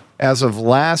 As of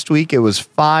last week, it was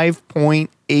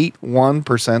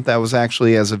 5.81%. That was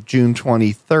actually as of June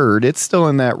 23rd. It's still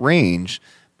in that range.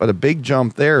 but a big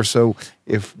jump there. So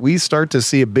if we start to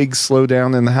see a big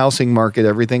slowdown in the housing market,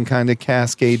 everything kind of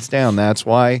cascades down. That's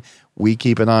why we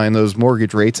keep an eye on those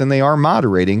mortgage rates, and they are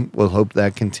moderating. We'll hope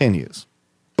that continues.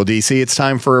 Well, DC, it's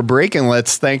time for a break, and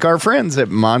let's thank our friends at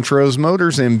Montrose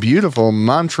Motors in beautiful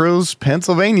Montrose,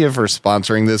 Pennsylvania for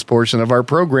sponsoring this portion of our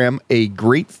program. A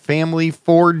great family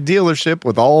Ford dealership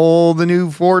with all the new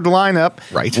Ford lineup.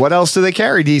 Right. What else do they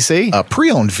carry, DC?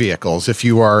 Pre-owned vehicles. If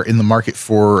you are in the market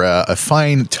for a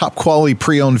fine, top-quality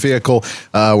pre-owned vehicle,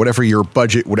 whatever your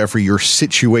budget, whatever your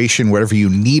situation, whatever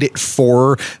you need it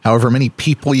for, however many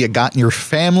people you got in your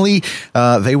family,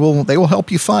 they will help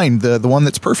you find the one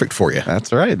that's perfect for you.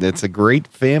 That's right. It's a great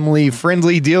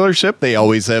family-friendly dealership. They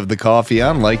always have the coffee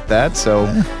on like that.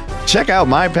 So check out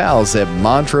my pals at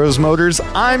Montrose Motors.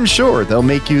 I'm sure they'll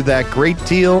make you that great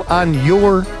deal on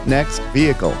your next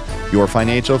vehicle. Your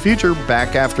financial future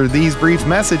back after these brief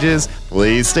messages.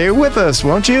 Please stay with us,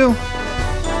 won't you?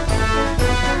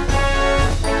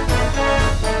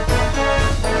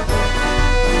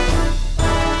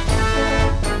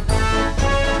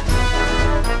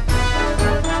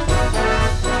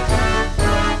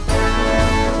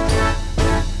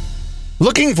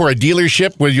 Looking for a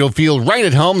dealership where you'll feel right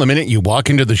at home the minute you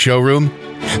walk into the showroom?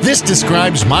 This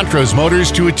describes Montrose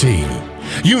Motors to a T.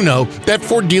 You know, that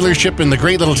Ford dealership in the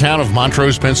great little town of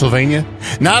Montrose, Pennsylvania?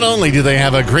 Not only do they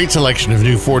have a great selection of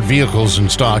new Ford vehicles in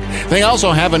stock, they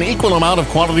also have an equal amount of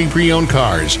quality pre-owned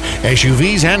cars,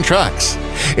 SUVs, and trucks.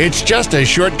 It's just a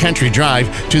short country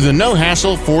drive to the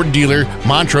no-hassle Ford dealer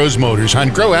Montrose Motors on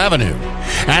Grow Avenue.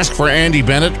 Ask for Andy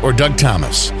Bennett or Doug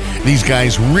Thomas. These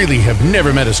guys really have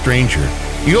never met a stranger.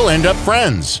 You'll end up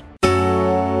friends.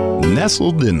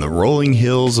 Nestled in the rolling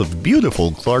hills of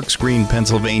beautiful Clarks Green,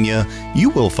 Pennsylvania, you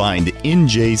will find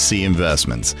NJC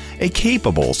Investments, a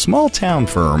capable small-town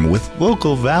firm with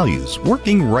local values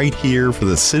working right here for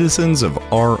the citizens of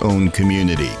our own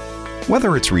community.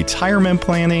 Whether it's retirement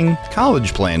planning,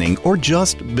 college planning, or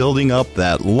just building up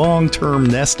that long-term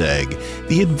nest egg,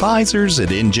 the advisors at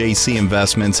NJC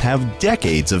Investments have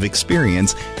decades of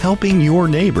experience helping your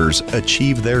neighbors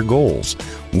achieve their goals.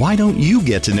 Why don't you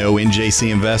get to know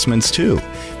NJC Investments too?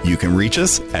 You can reach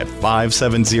us at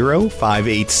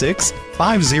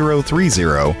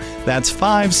 570-586-5030. That's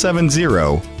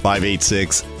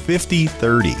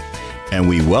 570-586-5030. And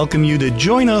we welcome you to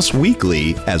join us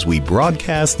weekly as we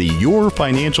broadcast the Your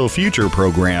Financial Future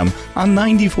program on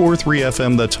 94.3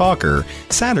 FM The Talker,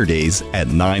 Saturdays at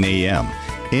 9 a.m.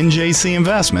 NJC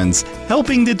Investments,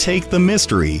 helping to take the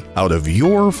mystery out of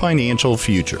your financial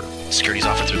future. Securities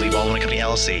offered through Lee Baldwin Company,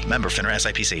 LLC. Member FINRA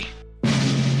SIPC.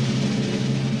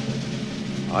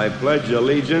 I pledge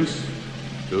allegiance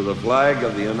to the flag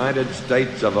of the United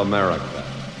States of America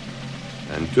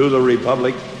and to the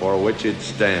republic for which it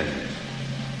stands,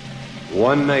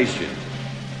 one nation,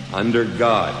 under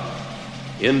God,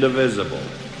 indivisible,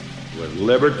 with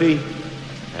liberty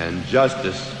and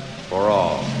justice for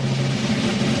all.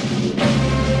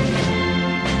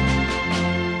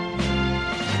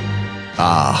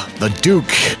 The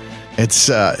Duke. It's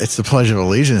the Pledge of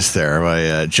Allegiance there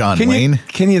by John Wayne.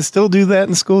 Can you still do that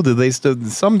in school? Do they still?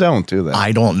 Some don't do that.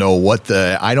 I don't know what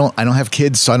I don't have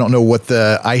kids, so I don't know what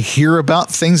I hear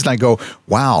about things and I go,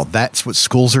 wow, that's what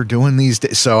schools are doing these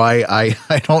days. So I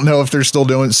don't know if they're still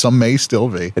doing it. Some may still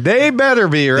be. They better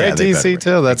be, right? Yeah, DC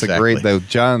too. That's exactly. a great though.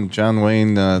 John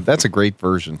Wayne. That's a great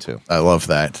version too. I love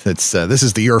that. It's this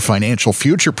is the Your Financial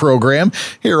Future program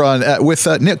here on with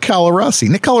Nick Calarossi.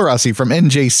 Nick Calarossi from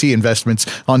NJC Investments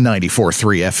on 94.3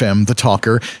 FM, The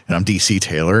Talker, and I'm DC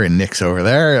Taylor, and Nick's over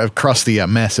there across the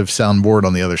massive soundboard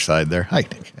on the other side there. Hi,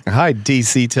 Nick. Hi,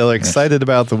 DC Taylor. Excited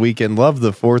about the weekend. Love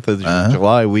the 4th of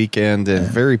July weekend, and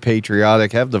very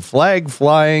patriotic. Have the flag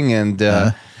flying, and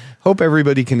hope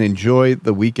everybody can enjoy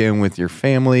the weekend with your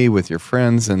family, with your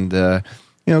friends, and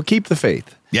keep the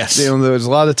faith. Yes. There's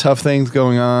a lot of tough things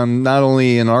going on, not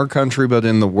only in our country, but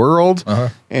in the world.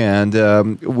 And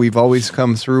we've always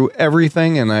come through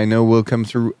everything, and I know we'll come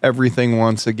through everything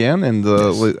once again. And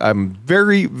I'm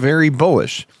very, very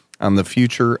bullish on the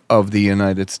future of the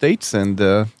United States. And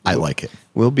I like it.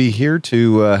 We'll be here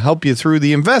to help you through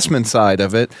the investment side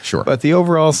of it. Sure. But the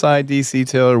overall side, DC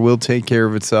Taylor, will take care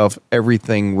of itself.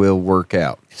 Everything will work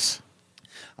out. Yes.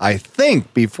 I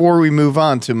think before we move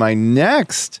on to my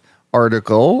next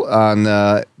article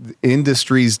on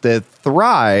industries that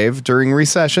thrive during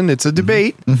recession, it's a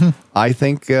debate. I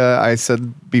think I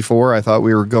said before, I thought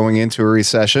we were going into a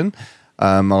recession.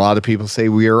 A lot of people say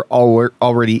we are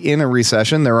already in a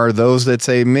recession. There are those that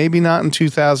say maybe not in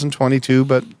 2022,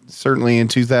 but certainly in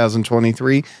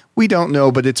 2023. We don't know,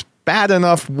 but it's bad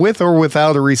enough with or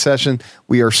without a recession.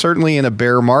 We are certainly in a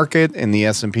bear market in the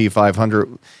S&P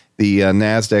 500, the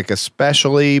NASDAQ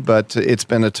especially, but it's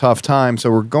been a tough time.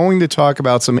 So we're going to talk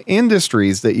about some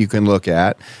industries that you can look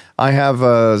at. I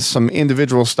have some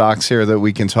individual stocks here that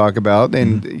we can talk about,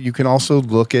 and you can also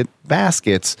look at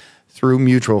baskets through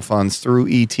mutual funds, through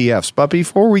ETFs. But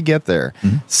before we get there,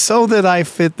 so that I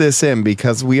fit this in,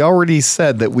 because we already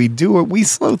said that we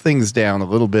slow things down a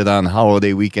little bit on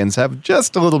holiday weekends, have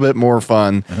just a little bit more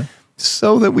fun.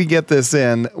 So that we get this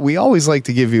in, we always like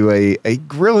to give you a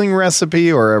grilling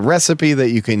recipe or a recipe that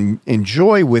you can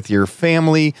enjoy with your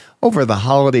family over the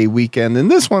holiday weekend. And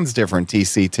this one's different,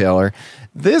 TC Taylor.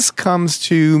 This comes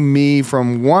to me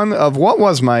from one of what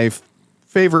was my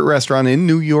favorite restaurant in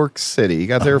New York City.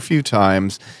 Got there a few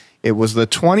times. It was the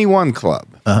 21 Club,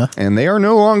 and they are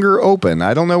no longer open.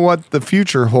 I don't know what the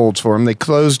future holds for them. They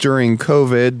closed during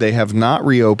COVID. They have not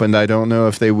reopened. I don't know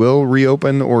if they will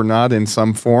reopen or not in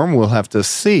some form. We'll have to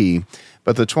see.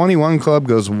 But the 21 Club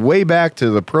goes way back to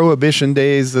the Prohibition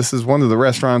days. This is one of the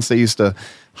restaurants they used to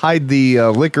hide the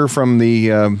liquor from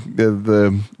the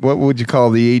what would you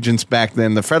call the agents back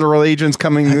then? The federal agents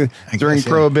coming during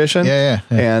Prohibition. Yeah.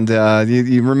 And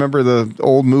you remember the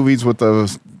old movies with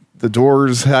the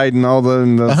doors hiding all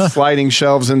the sliding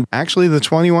shelves. And actually, the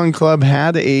 21 Club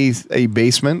had a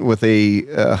basement with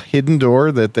a hidden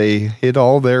door that they hid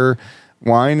all their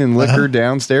wine and liquor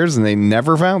downstairs, and they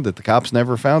never found it. The cops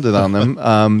never found it on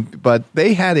them. But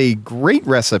they had a great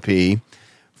recipe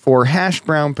for hashed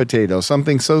brown potatoes,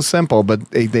 something so simple,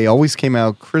 but they always came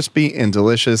out crispy and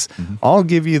delicious. I'll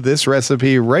give you this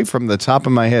recipe right from the top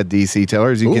of my head, DC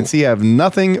Taylor. As you can see, I have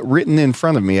nothing written in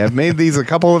front of me. I've made these a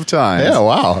couple of times. Yeah,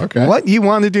 wow, okay. What you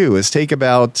want to do is take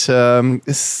about,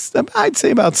 I'd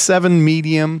say about 7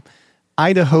 medium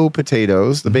Idaho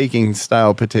potatoes, the baking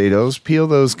style potatoes, peel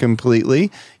those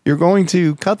completely. You're going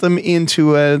to cut them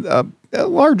into a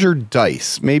larger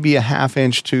dice, maybe a 1/2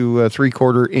 inch to a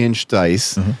 3/4 inch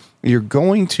dice. You're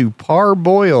going to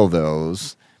parboil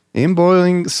those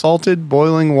in salted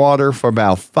boiling water for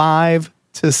about 5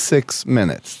 to 6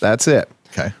 minutes. That's it.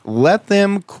 Okay. Let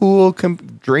them cool,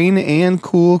 drain and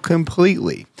cool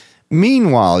completely.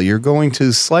 Meanwhile, you're going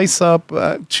to slice up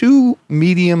 2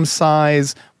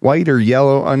 medium-size white or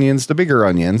yellow onions, the bigger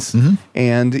onions,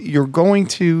 and you're going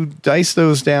to dice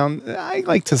those down. I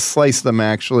like to slice them,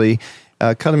 actually.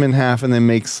 Cut them in half and then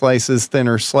make slices,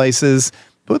 thinner slices.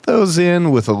 Put those in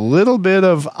with a little bit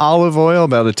of olive oil,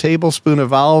 about a tablespoon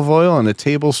of olive oil and a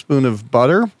tablespoon of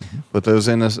butter. Put those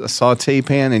in a saute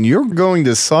pan, and you're going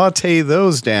to saute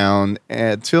those down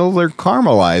until they're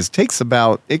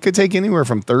caramelized. It could take anywhere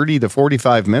from 30 to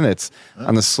 45 minutes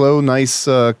on a slow, nice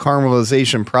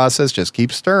caramelization process. Just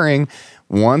keep stirring.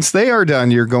 Once they are done,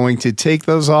 you're going to take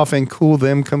those off and cool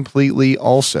them completely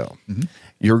also.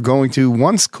 You're going to,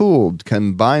 once cooled,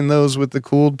 combine those with the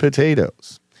cooled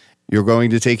potatoes. You're going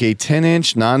to take a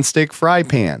 10-inch nonstick fry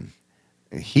pan.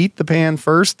 Heat the pan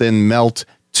first, then melt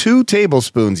 2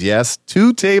 tablespoons, yes,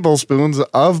 2 tablespoons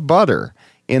of butter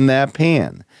in that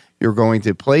pan. You're going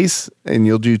to place, and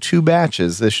you'll do 2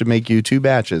 batches. This should make you 2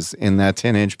 batches in that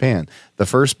 10-inch pan. The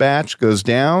first batch goes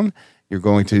down. You're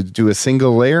going to do a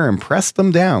single layer and press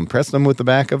them down. Press them with the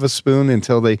back of a spoon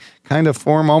until they kind of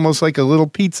form almost like a little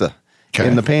pizza.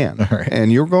 In the pan. Right.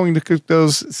 And you're going to cook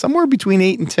those somewhere between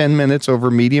 8 and 10 minutes over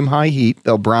medium-high heat.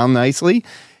 They'll brown nicely.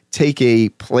 Take a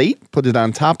plate, put it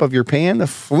on top of your pan,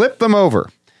 flip them over.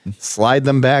 Slide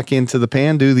them back into the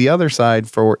pan. Do the other side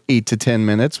for 8 to 10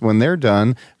 minutes. When they're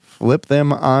done, flip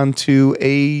them onto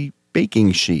a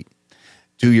baking sheet.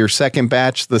 Do your second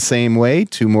batch the same way,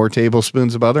 2 more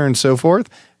tablespoons of butter and so forth.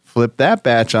 Flip that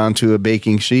batch onto a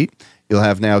baking sheet. You'll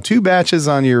have now 2 batches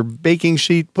on your baking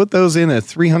sheet. Put those in a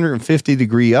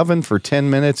 350-degree oven for 10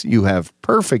 minutes. You have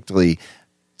perfectly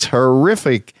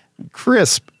terrific,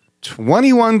 crisp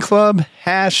 21 Club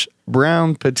hash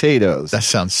brown potatoes. That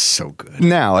sounds so good.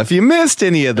 Now, if you missed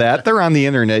any of that, they're on the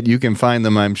internet. You can find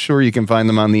them. I'm sure you can find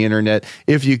them on the internet.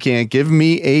 If you can't, give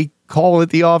me a call at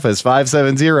the office,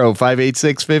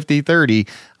 570-586-5030.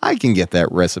 I can get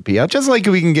that recipe out, just like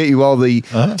we can get you all the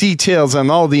details on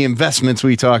all the investments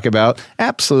we talk about,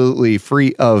 absolutely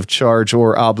free of charge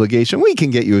or obligation. We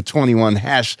can get you a 21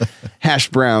 hash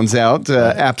browns out,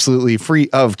 absolutely free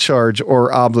of charge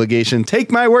or obligation.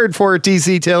 Take my word for it,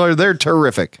 TC Taylor. They're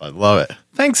terrific. I love it.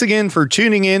 Thanks again for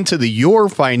tuning in to the Your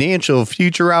Financial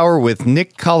Future Hour with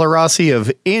Nick Colarossi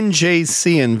of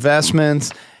NJC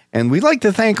Investments. And we'd like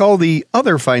to thank all the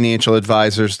other financial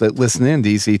advisors that listen in,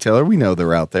 DC Taylor. We know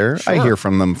they're out there. I hear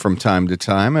from them from time to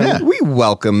time, and we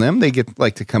welcome them. They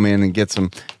like to come in and get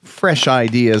some fresh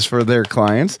ideas for their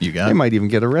clients. They might even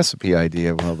get a recipe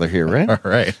idea while they're here, right? All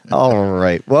right. All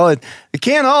right. Well, it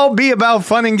can't all be about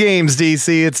fun and games,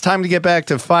 DC. It's time to get back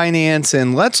to finance,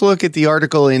 and let's look at the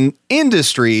article in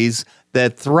Industries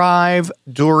that Thrive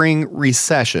During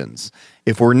Recessions.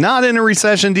 If we're not in a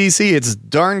recession, DC, it's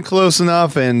darn close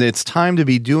enough, and it's time to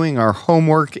be doing our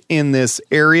homework in this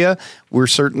area. We're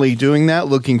certainly doing that,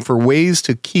 looking for ways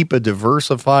to keep a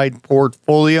diversified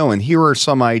portfolio, and here are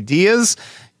some ideas.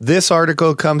 This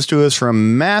article comes to us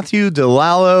from Matthew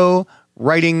DeLallo,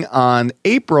 writing on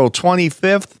April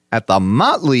 25th at the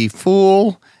Motley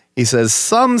Fool. He says,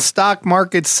 some stock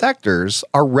market sectors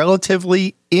are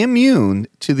relatively immune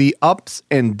to the ups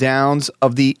and downs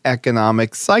of the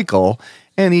economic cycle,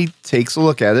 and he takes a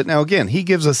look at it. Now, again, he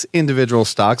gives us individual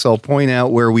stocks. I'll point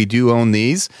out where we do own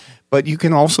these, but you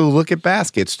can also look at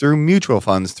baskets through mutual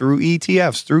funds, through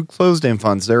ETFs, through closed-end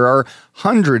funds. There are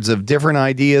hundreds of different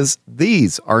ideas.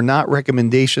 These are not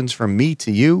recommendations from me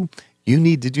to you. You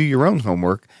need to do your own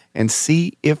homework and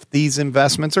see if these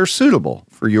investments are suitable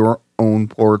for your own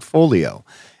portfolio.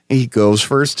 He goes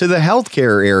first to the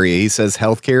healthcare area. He says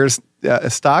healthcare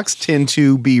stocks tend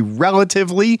to be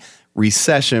relatively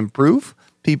recession-proof.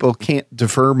 People can't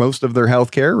defer most of their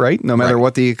healthcare, right? No matter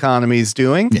what the economy is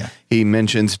doing. Yeah. He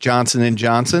mentions Johnson &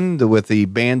 Johnson with the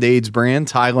Band-Aids brand,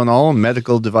 Tylenol, and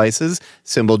medical devices,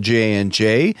 symbol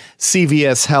J&J.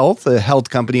 CVS Health, a health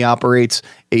company, operates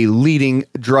a leading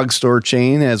drugstore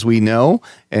chain, as we know,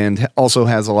 and also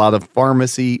has a lot of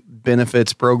pharmacy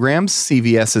benefits programs.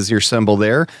 CVS is your symbol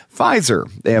there.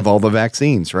 Pfizer, they have all the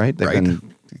vaccines, right? They've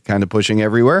been kind of pushing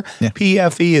everywhere. Yeah.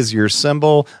 PFE is your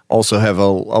symbol. Also have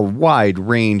a wide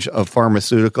range of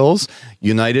pharmaceuticals.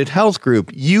 United Health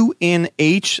Group,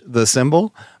 UNH, the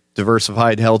symbol,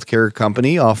 diversified healthcare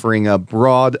company offering a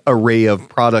broad array of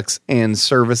products and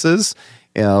services.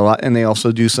 And they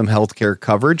also do some healthcare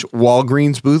coverage.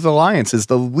 Walgreens Booth Alliance is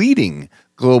the leading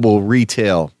global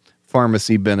retail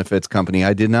pharmacy benefits company.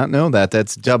 I did not know that.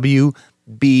 That's WBA.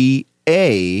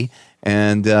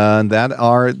 And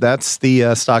that's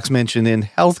the stocks mentioned in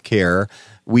healthcare.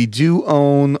 We do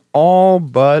own all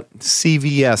but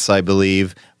CVS, I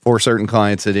believe, for certain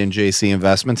clients at NJC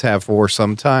Investments, have for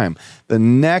some time. The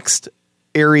next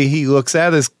area he looks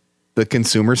at is the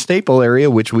consumer staple area,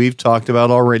 which we've talked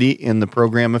about already in the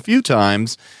program a few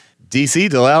times. DC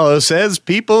DeLallo says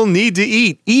people need to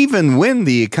eat even when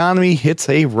the economy hits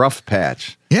a rough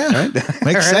patch. Yeah, right?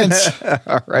 Makes sense.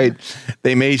 All right.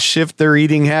 They may shift their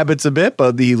eating habits a bit,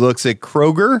 but he looks at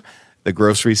Kroger, the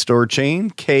grocery store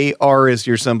chain. KR is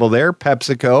your symbol there.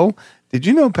 PepsiCo. Did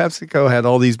you know PepsiCo had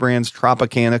all these brands?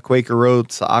 Tropicana, Quaker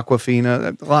Oats,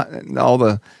 Aquafina, all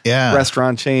the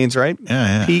restaurant chains, right?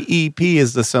 Yeah. PEP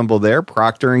is the symbol there.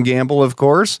 Procter & Gamble, of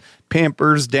course.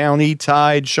 Pampers, Downy,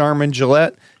 Tide, Charmin,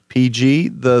 Gillette. PG,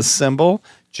 the symbol.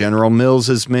 General Mills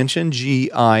is mentioned.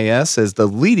 GIS as the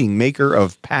leading maker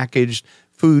of packaged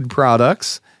food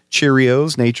products.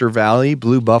 Cheerios, Nature Valley,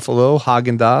 Blue Buffalo,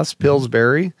 Haagen-Dazs,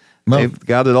 Pillsbury. They've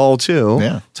got it all, too.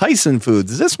 Yeah. Tyson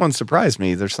Foods. This one surprised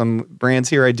me. There's some brands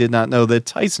here I did not know that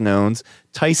Tyson owns.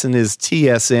 Tyson is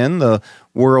TSN,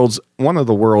 one of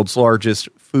the world's largest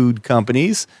food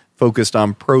companies, focused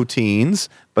on proteins,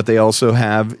 but they also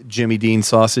have Jimmy Dean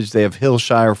sausage. They have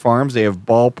Hillshire Farms. They have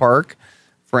Ballpark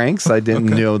Franks. I didn't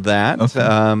know that.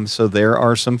 Okay. So there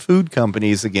are some food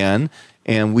companies again,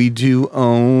 and we do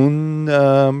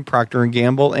own Procter &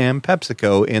 Gamble and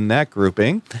PepsiCo in that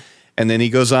grouping. And then he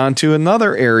goes on to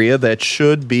another area that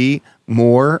should be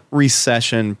more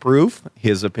recession-proof,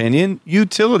 his opinion,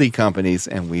 utility companies.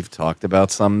 And we've talked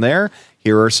about some there.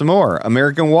 Here are some more.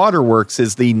 American Water Works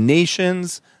is the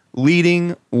nation's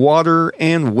leading water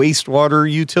and wastewater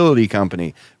utility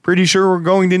company. Pretty sure we're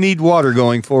going to need water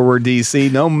going forward, DC,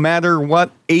 no matter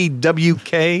what.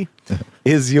 AWK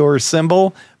is your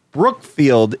symbol.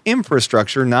 Brookfield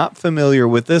Infrastructure, not familiar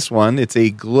with this one. It's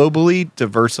a globally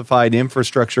diversified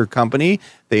infrastructure company.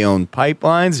 They own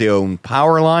pipelines, they own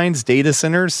power lines, data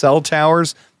centers, cell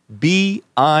towers.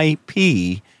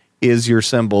 BIP is your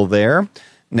symbol there.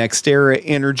 NextEra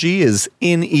Energy is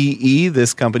NEE.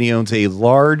 This company owns a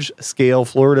large-scale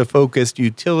Florida-focused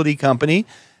utility company.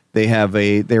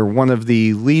 They're one of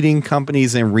the leading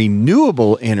companies in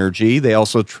renewable energy. They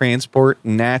also transport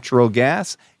natural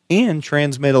gas and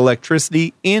transmit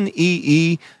electricity.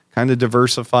 NEE, kind of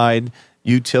diversified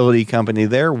utility company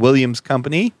there. Williams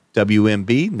Company,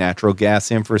 WMB, natural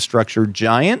gas infrastructure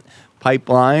giant,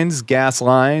 pipelines, gas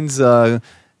lines,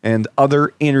 and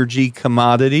other energy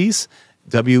commodities.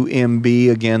 WMB,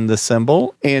 again, the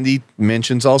symbol. And he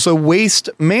mentions also Waste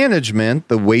Management,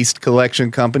 the waste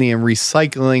collection company and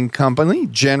recycling company,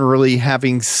 generally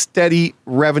having steady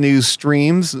revenue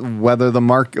streams, whether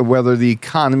the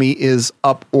economy is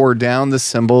up or down. The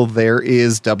symbol there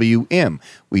is WM.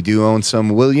 We do own some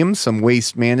Williams, some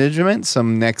Waste Management,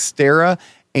 some Nextera,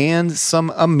 and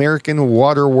some American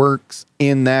Waterworks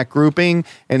in that grouping.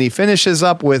 And he finishes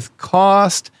up with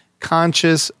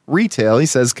cost-conscious retail. He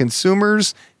says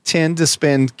consumers tend to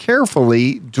spend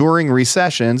carefully during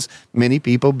recessions. Many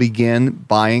people begin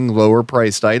buying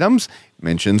lower-priced items.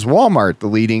 Mentions Walmart, the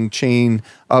leading chain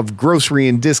of grocery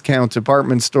and discount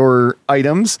department store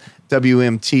items.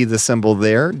 WMT, the symbol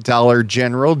there. Dollar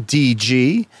General,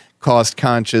 DG.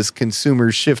 Cost-conscious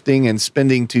consumers shifting and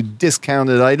spending to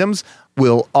discounted items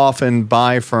will often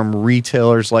buy from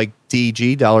retailers like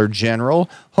DG, Dollar General.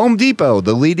 Home Depot,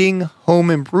 the leading home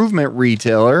improvement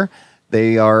retailer.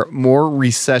 They are more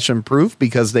recession-proof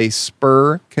because they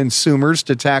spur consumers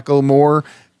to tackle more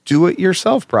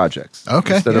do-it-yourself projects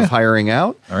instead of hiring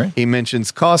out. All right. He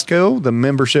mentions Costco, the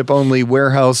membership-only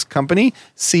warehouse company,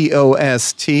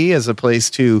 COST, as a place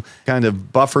to kind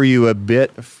of buffer you a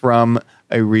bit from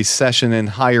a recession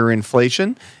and higher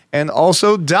inflation. And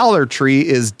also Dollar Tree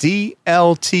is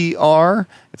DLTR.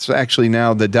 It's actually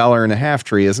now the $1.50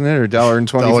 tree, isn't it? Or $1.25?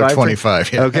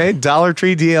 $1.25, yeah. Okay. Dollar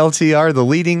Tree, DLTR, the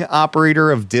leading operator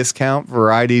of discount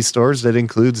variety stores that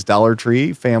includes Dollar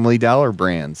Tree, Family Dollar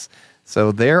brands.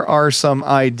 So there are some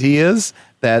ideas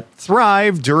that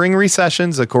thrive during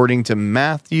recessions, according to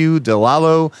Matthew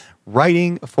DeLallo,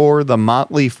 writing for The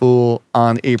Motley Fool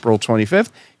on April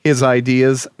 25th. His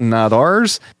ideas, not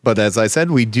ours. But as I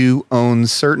said, we do own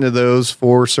certain of those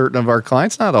for certain of our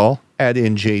clients, not all, at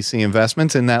NJC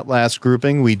Investments. In that last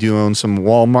grouping, we do own some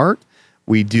Walmart.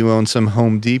 We do own some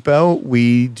Home Depot.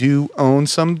 We do own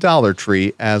some Dollar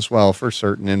Tree as well for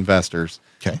certain investors.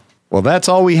 Okay. Well, that's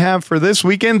all we have for this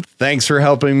weekend. Thanks for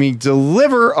helping me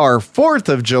deliver our 4th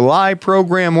of July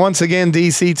program once again,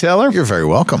 DC Teller. You're very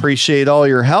welcome. Appreciate all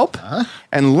your help.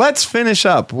 And let's finish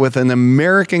up with an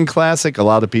American classic. A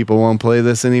lot of people won't play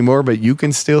this anymore, but you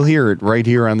can still hear it right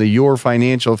here on the Your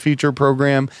Financial Future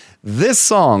program. This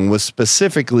song was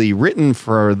specifically written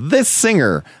for this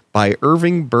singer by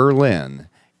Irving Berlin.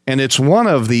 And it's one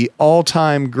of the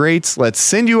all-time greats. Let's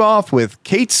send you off with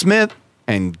Kate Smith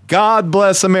and God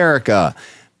Bless America.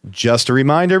 Just a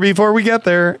reminder before we get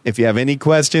there, if you have any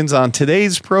questions on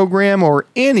today's program or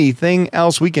anything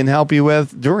else we can help you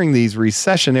with during these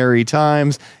recessionary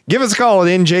times, give us a call at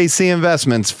NJC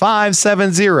Investments,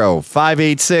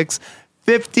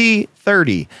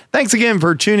 570-586-5030. Thanks again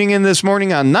for tuning in this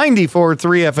morning on 94.3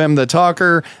 FM The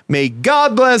Talker. May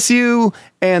God bless you,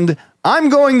 and I'm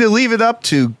going to leave it up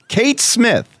to Kate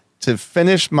Smith to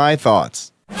finish my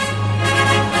thoughts.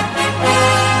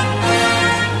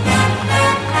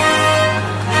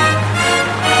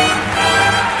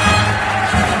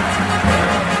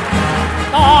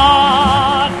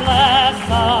 God bless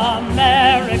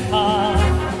America,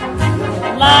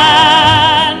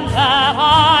 land that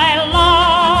I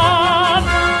love.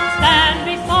 Stand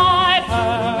beside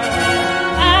her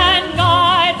and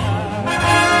guide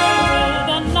her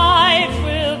through the night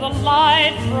with a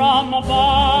light from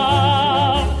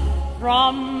above.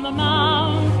 From the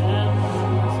mountains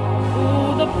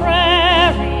to the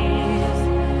prairies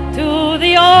to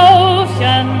the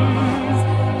oceans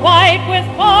white with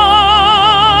foam.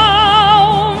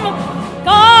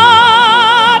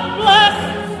 God bless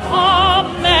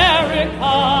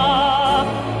America,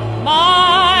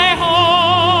 my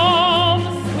home,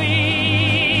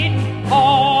 sweet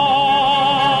home.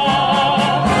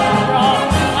 From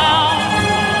the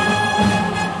mountains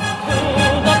to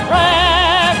the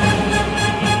prairies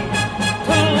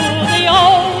to the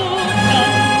ocean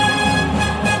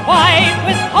white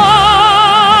with foam.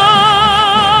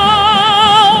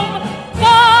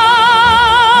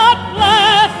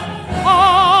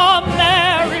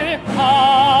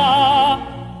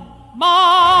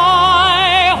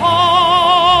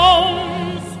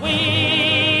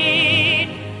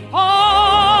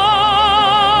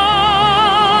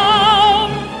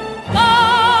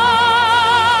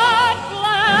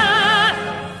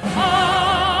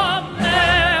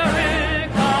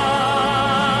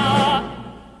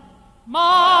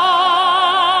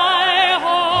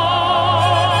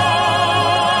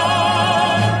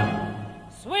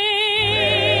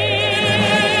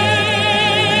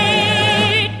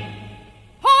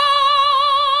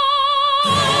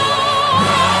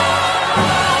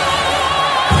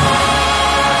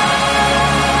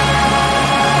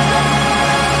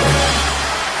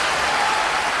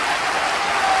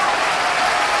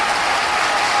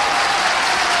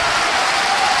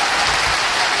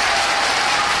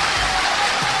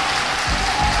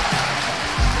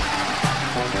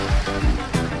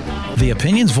 The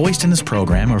opinions voiced in this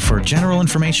program are for general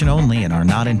information only and are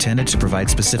not intended to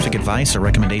provide specific advice or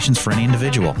recommendations for any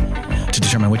individual. To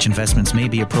determine which investments may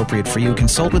be appropriate for you,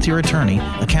 consult with your attorney,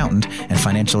 accountant, and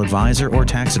financial advisor or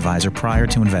tax advisor prior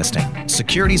to investing.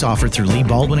 Securities offered through Lee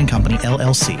Baldwin & Company,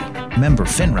 LLC. Member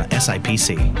FINRA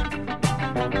SIPC.